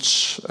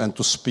reach and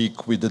to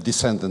speak with the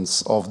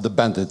descendants of the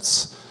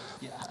bandits?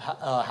 Yeah.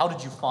 How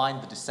did you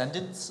find the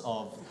descendants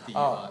of the,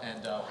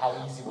 and how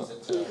easy was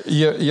it to...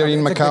 Here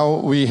in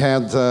Macau,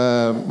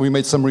 we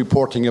made some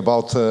reporting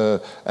about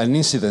an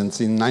incident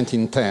in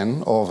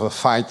 1910 of a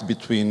fight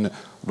between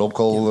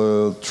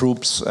local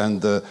troops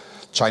and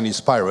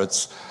Chinese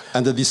pirates,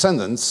 and the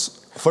descendants,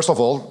 first of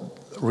all,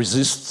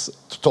 resist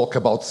to talk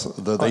about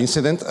the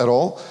incident at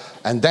all,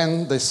 and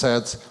then they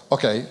said,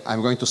 okay,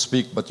 I'm going to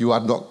speak, but you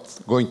are not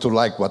going to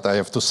like what I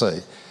have to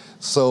say.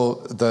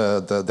 So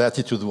the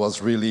attitude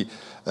was really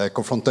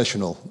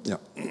confrontational. Yeah.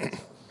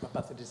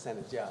 About the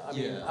descendants, yeah.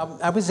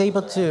 I was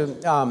able to,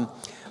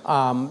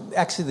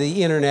 actually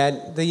the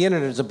internet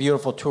is a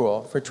beautiful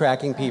tool for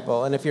tracking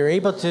people, and if you're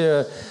able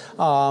to,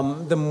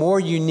 the more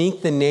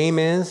unique the name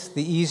is,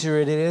 the easier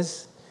it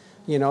is.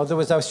 I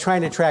was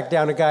trying to track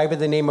down a guy by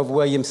the name of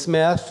William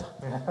Smith.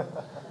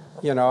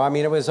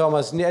 It was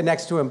almost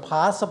next to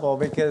impossible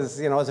because,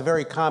 it's a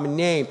very common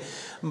name.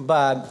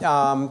 But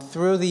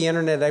through the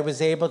internet, I was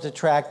able to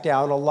track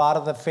down a lot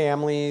of the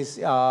families,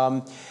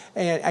 and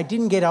I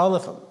didn't get all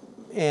of them.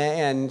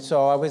 And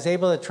so I was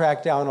able to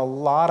track down a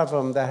lot of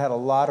them that had a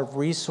lot of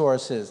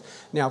resources.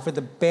 Now, for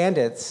the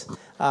bandits,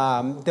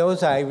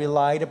 those I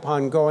relied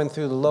upon going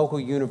through the local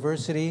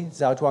university,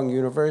 Zhaozhuang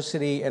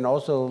University, and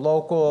also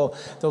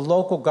the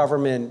local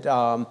government.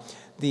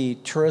 the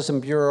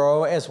Tourism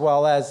Bureau, as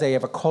well as they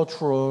have a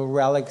Cultural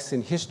Relics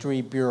and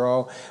History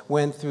Bureau,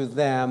 went through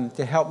them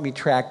to help me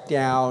track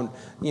down,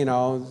 you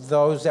know,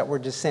 those that were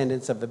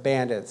descendants of the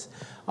bandits.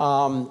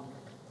 But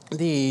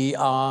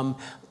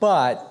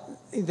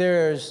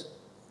there's,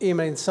 I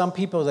mean, some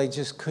people, they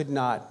just could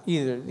not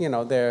either, you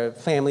know, their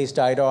families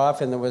died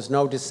off and there was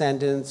no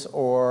descendants,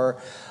 or,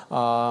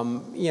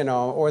 you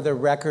know, or their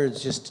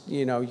records just,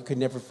 you know, you could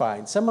never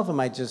find. Some of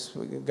them I just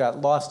got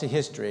lost to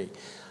history.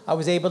 I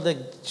was able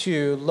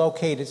to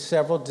locate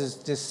several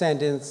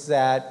descendants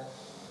that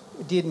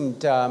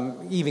didn't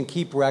even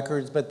keep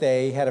records, but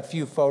they had a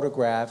few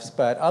photographs,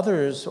 but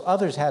others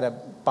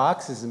had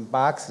boxes and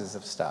boxes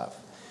of stuff,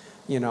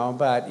 you know,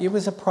 but it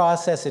was a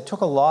process. It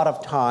took a lot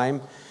of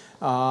time.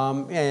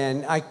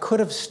 And I could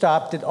have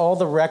stopped at all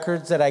the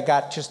records that I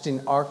got just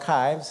in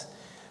archives,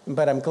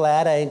 but I'm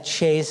glad I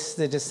chased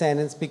the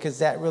descendants because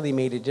that really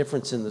made a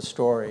difference in the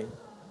story.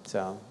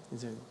 So,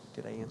 did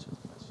I answer the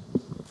question?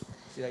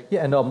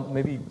 Yeah, and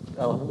maybe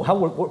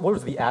what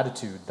was the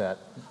attitude that?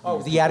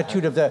 Oh, the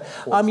attitude of the.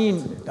 I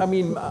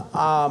mean,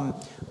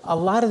 a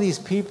lot of these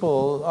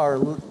people are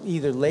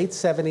either late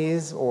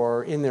 70s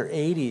or in their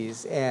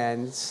 80s,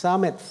 and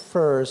some at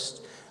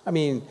first, I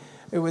mean,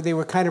 they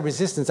were kind of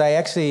resistant. I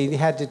actually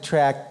had to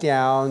track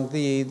down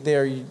the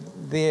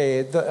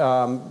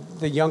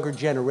younger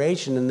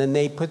generation, and then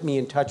they put me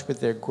in touch with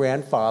their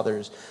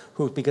grandfathers,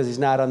 who, because he's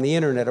not on the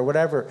internet or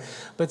whatever.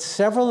 But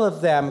several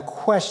of them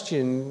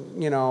question,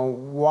 you know,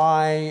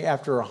 why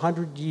after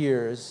 100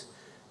 years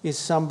is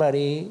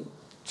somebody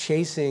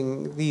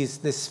chasing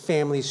this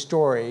family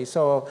story?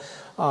 So,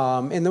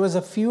 and there was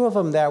a few of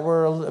them that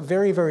were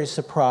very, very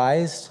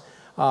surprised.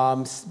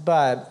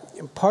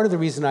 But part of the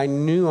reason I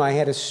knew I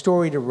had a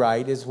story to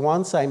write is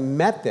once I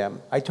met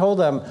them, I told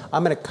them,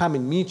 I'm going to come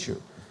and meet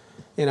you.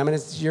 And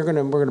we're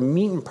going to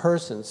meet in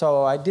person.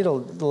 So I did a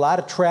lot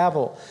of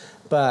travel,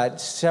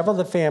 but several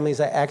of the families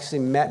I actually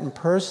met in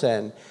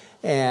person,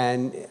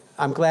 and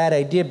I'm glad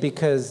I did,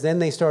 because then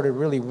they started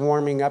really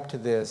warming up to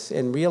this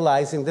and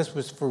realizing this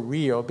was for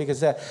real.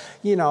 Because,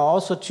 you know,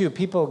 also too,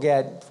 people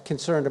get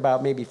concerned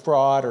about maybe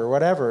fraud or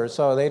whatever,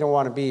 so they don't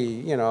want to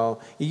be, you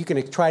know, you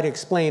can try to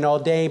explain all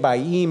day by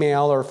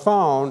email or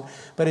phone,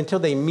 but until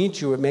they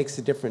meet you, it makes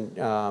a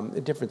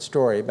different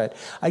story. But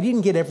I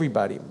didn't get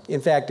everybody.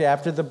 In fact,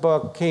 after the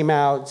book came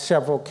out,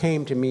 several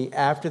came to me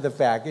after the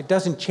fact. It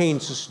doesn't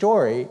change the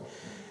story,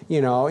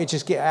 you know, it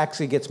just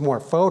actually gets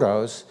more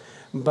photos.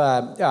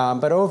 But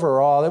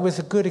overall, it was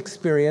a good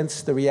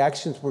experience. The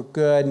reactions were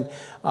good,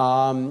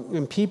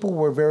 and people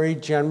were very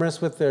generous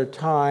with their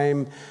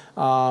time.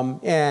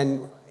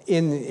 And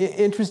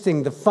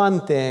interesting, the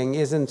fun thing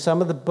is in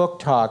some of the book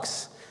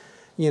talks,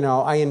 you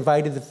know, I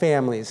invited the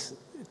families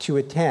to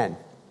attend,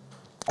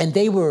 and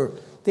they were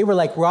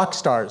like rock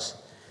stars,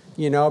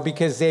 you know,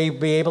 because they'd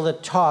be able to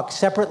talk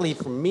separately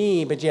from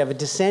me. But you have a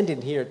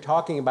descendant here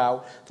talking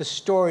about the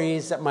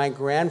stories that my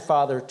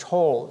grandfather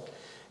told.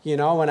 You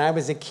know, when I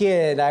was a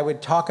kid, I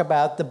would talk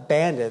about the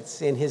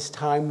bandits in his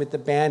time with the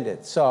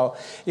bandits. So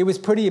it was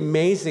pretty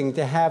amazing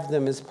to have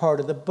them as part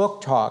of the book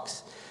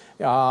talks.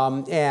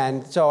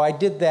 And so I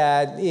did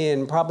that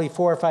in probably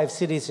 4 or 5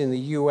 cities in the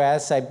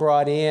U.S. I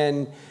brought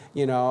in,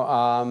 you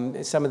know,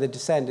 some of the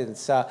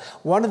descendants.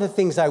 One of the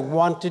things I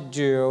want to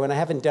do, and I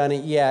haven't done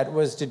it yet,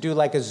 was to do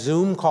like a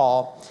Zoom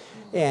call,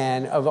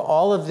 and of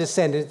all of the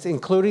descendants,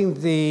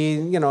 including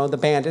the, you know, the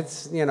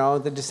bandits, you know,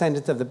 the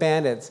descendants of the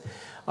bandits,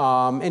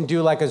 and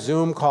do like a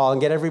Zoom call and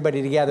get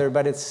everybody together.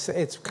 But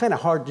it's kind of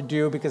hard to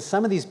do because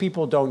some of these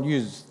people don't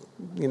use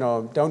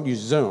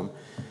Zoom,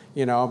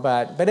 you know.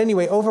 But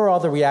anyway, overall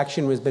the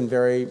reaction has been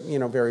very, you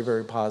know, very,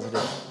 very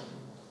positive.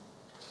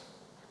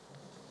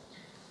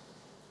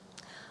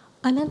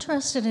 I'm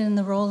interested in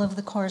the role of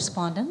the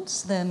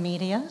correspondents, the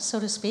media, so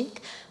to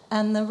speak,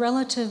 and the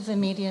relative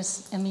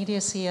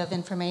immediacy of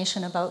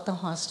information about the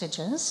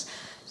hostages.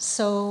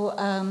 So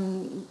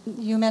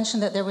you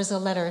mentioned that there was a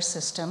letter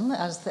system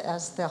as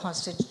the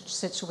hostage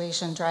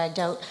situation dragged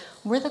out.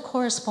 Were the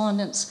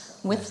correspondents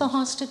with the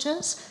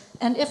hostages?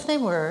 And if they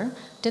were,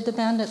 did the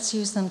bandits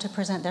use them to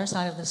present their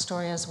side of the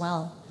story as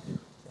well?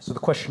 So the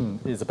question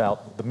is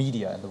about the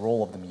media and the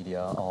role of the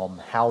media.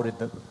 How did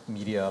the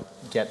media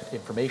get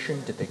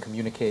information? Did they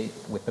communicate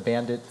with the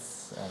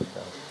bandits? And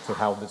so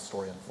how did the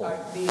story unfold?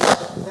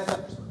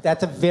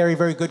 That's a very,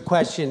 very good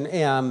question.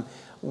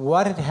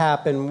 What had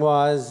happened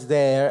was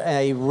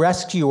a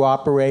rescue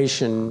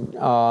operation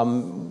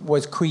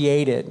was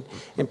created,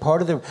 and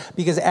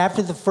because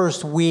after the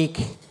first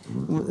week,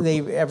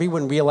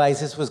 everyone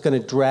realized this was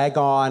going to drag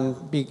on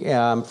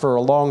for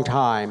a long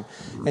time,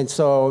 and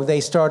so they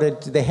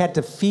had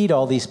to feed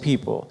all these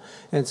people,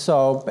 and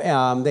so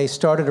they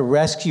started a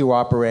rescue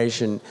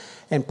operation,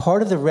 and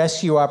part of the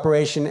rescue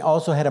operation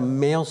also had a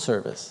mail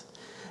service.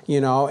 You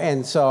know,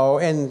 and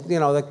you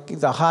know,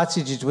 the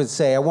hostages would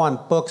say, I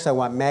want books, I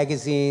want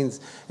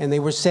magazines, and they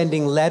were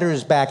sending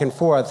letters back and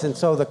forth. And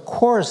so the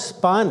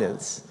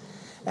correspondents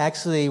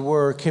actually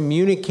were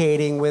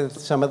communicating with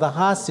some of the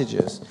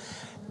hostages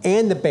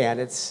and the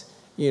bandits,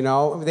 You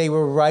know, they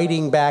were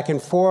riding back and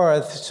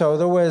forth. So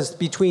there was,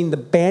 between the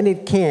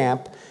bandit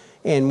camp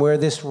and where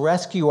this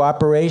rescue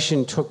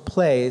operation took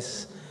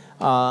place,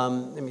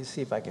 let me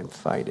see if I can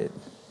find it.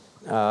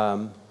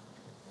 All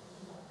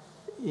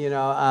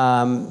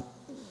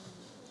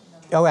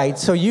right,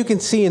 so you can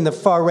see in the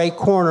far right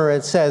corner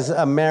it says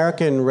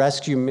American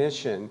Rescue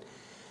Mission.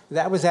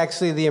 That was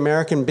actually the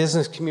American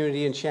business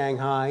community in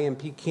Shanghai and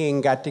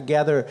Peking got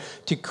together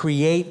to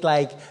create,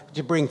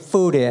 to bring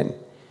food in.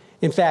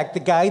 In fact, the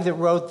guy that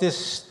wrote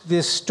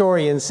this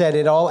story and said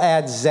it all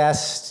adds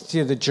zest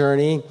to the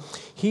journey,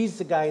 he's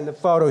the guy in the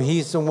photo.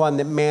 He's the one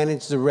that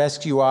managed the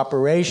rescue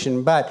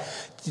operation. But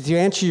to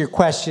answer your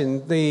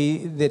question,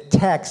 the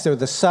text or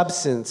the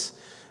substance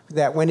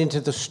that went into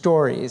the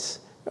stories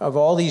of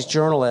all these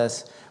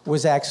journalists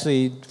was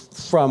actually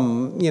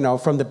from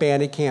the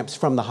bandit camps,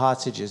 from the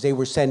hostages. They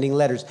were sending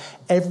letters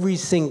every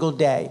single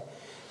day,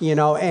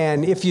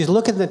 and if you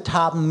look at the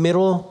top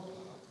middle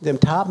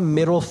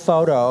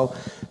photo,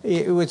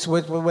 it was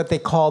what they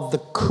called the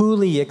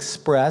Coolie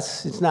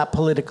Express. It's not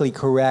politically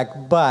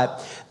correct,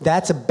 but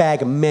that's a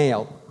bag of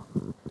mail.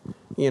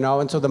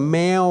 And so the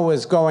mail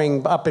was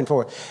going up and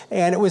forth,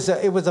 and it was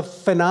a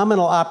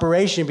phenomenal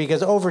operation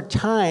because over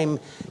time,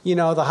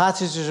 the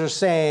hostages are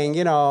saying,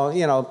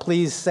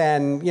 please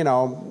send,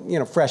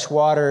 fresh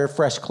water,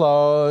 fresh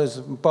clothes,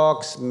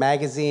 books,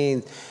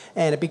 magazines,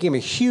 and it became a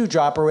huge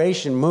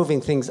operation,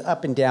 moving things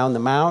up and down the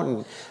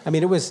mountain. I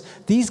mean, it was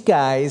these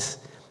guys,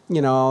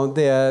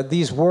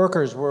 these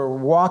workers were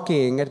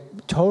walking a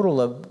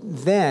total of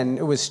then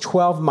it was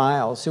 12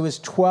 miles. It was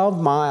 12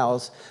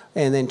 miles.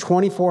 And then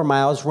 24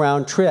 miles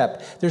round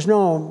trip. There's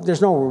no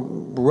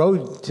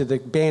road to the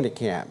bandit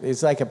camp.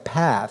 It's like a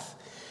path,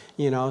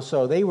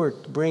 So they were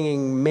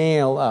bringing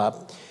mail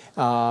up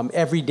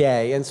every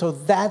day, and so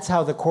that's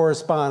how the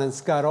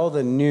correspondents got all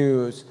the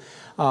news.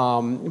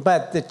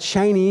 But the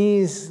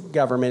Chinese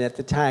government at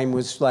the time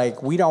was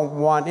like, we don't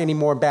want any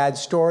more bad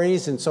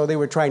stories, and so they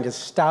were trying to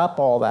stop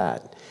all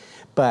that.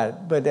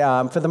 But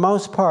for the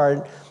most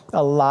part,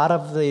 a lot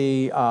of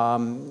the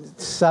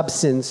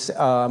substance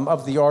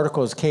of the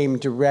articles came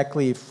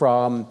directly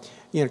from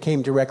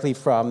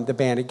the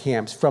bandit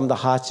camps, from the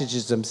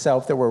hostages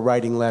themselves that were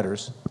writing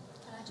letters.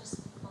 Can I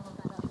just follow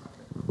that up?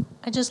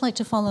 I'd just like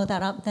to follow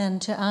that up then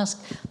to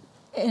ask,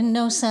 in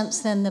no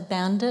sense then the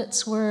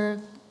bandits were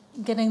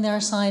getting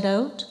their side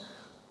out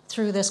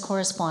through this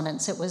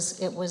correspondence. It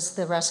was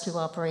the rescue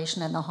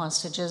operation and the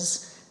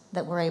hostages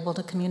that were able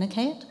to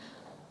communicate?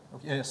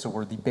 Yeah, so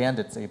were the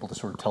bandits able to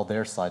sort of tell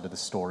their side of the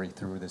story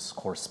through this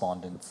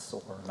correspondence,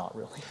 or not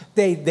really?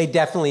 They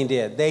definitely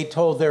did. They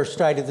told their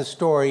side of the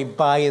story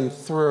by and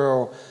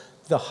through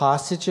the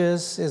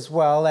hostages, as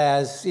well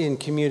as in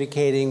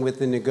communicating with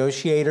the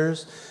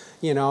negotiators,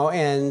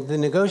 and the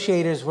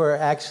negotiators were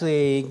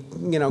actually,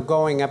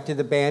 going up to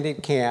the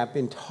bandit camp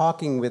and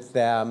talking with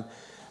them.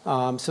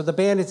 So the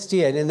bandits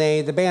did, and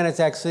the bandits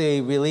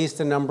actually released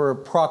a number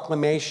of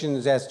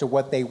proclamations as to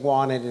what they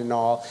wanted and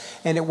all.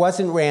 And it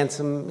wasn't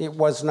ransom. It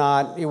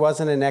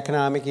wasn't an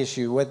economic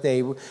issue. What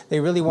they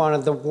really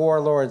wanted the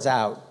warlords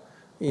out,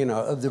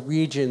 of the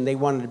region. They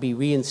wanted to be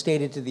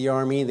reinstated to the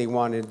army. They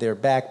wanted their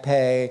back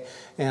pay,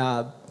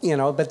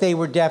 But they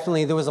were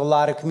definitely, there was a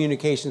lot of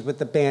communications with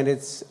the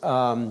bandits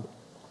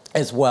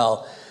as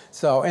well.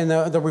 So, and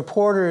the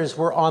reporters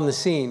were on the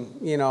scene.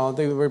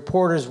 The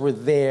reporters were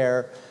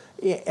there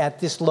at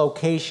this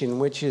location,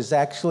 which is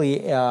actually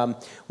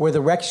where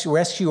the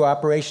rescue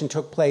operation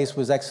took place,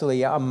 was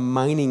actually a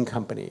mining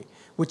company,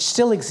 which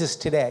still exists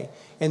today.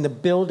 And the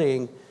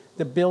building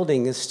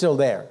is still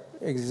there.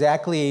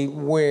 Exactly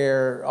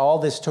where all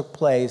this took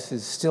place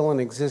is still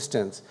in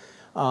existence.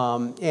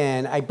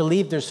 And I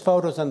believe there's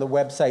photos on the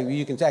website where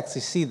you can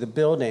actually see the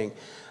building.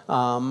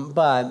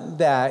 But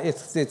that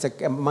it's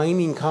a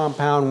mining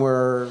compound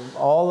where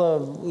all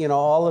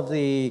of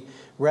the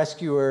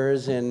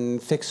rescuers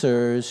and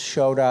fixers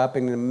showed up,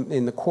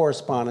 and the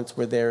correspondents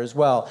were there as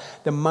well.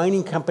 The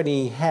mining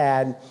company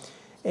had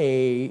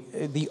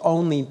the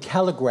only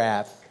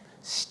telegraph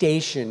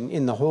station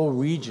in the whole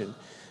region.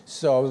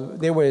 So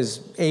they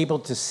was able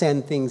to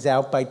send things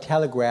out by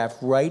telegraph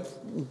right,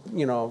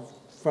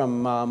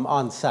 from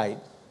on site.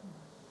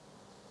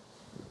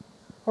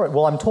 All right,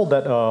 well, I'm told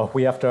that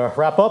we have to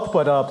wrap up,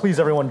 but please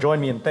everyone join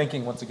me in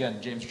thanking once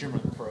again James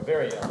Zimmerman for a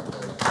very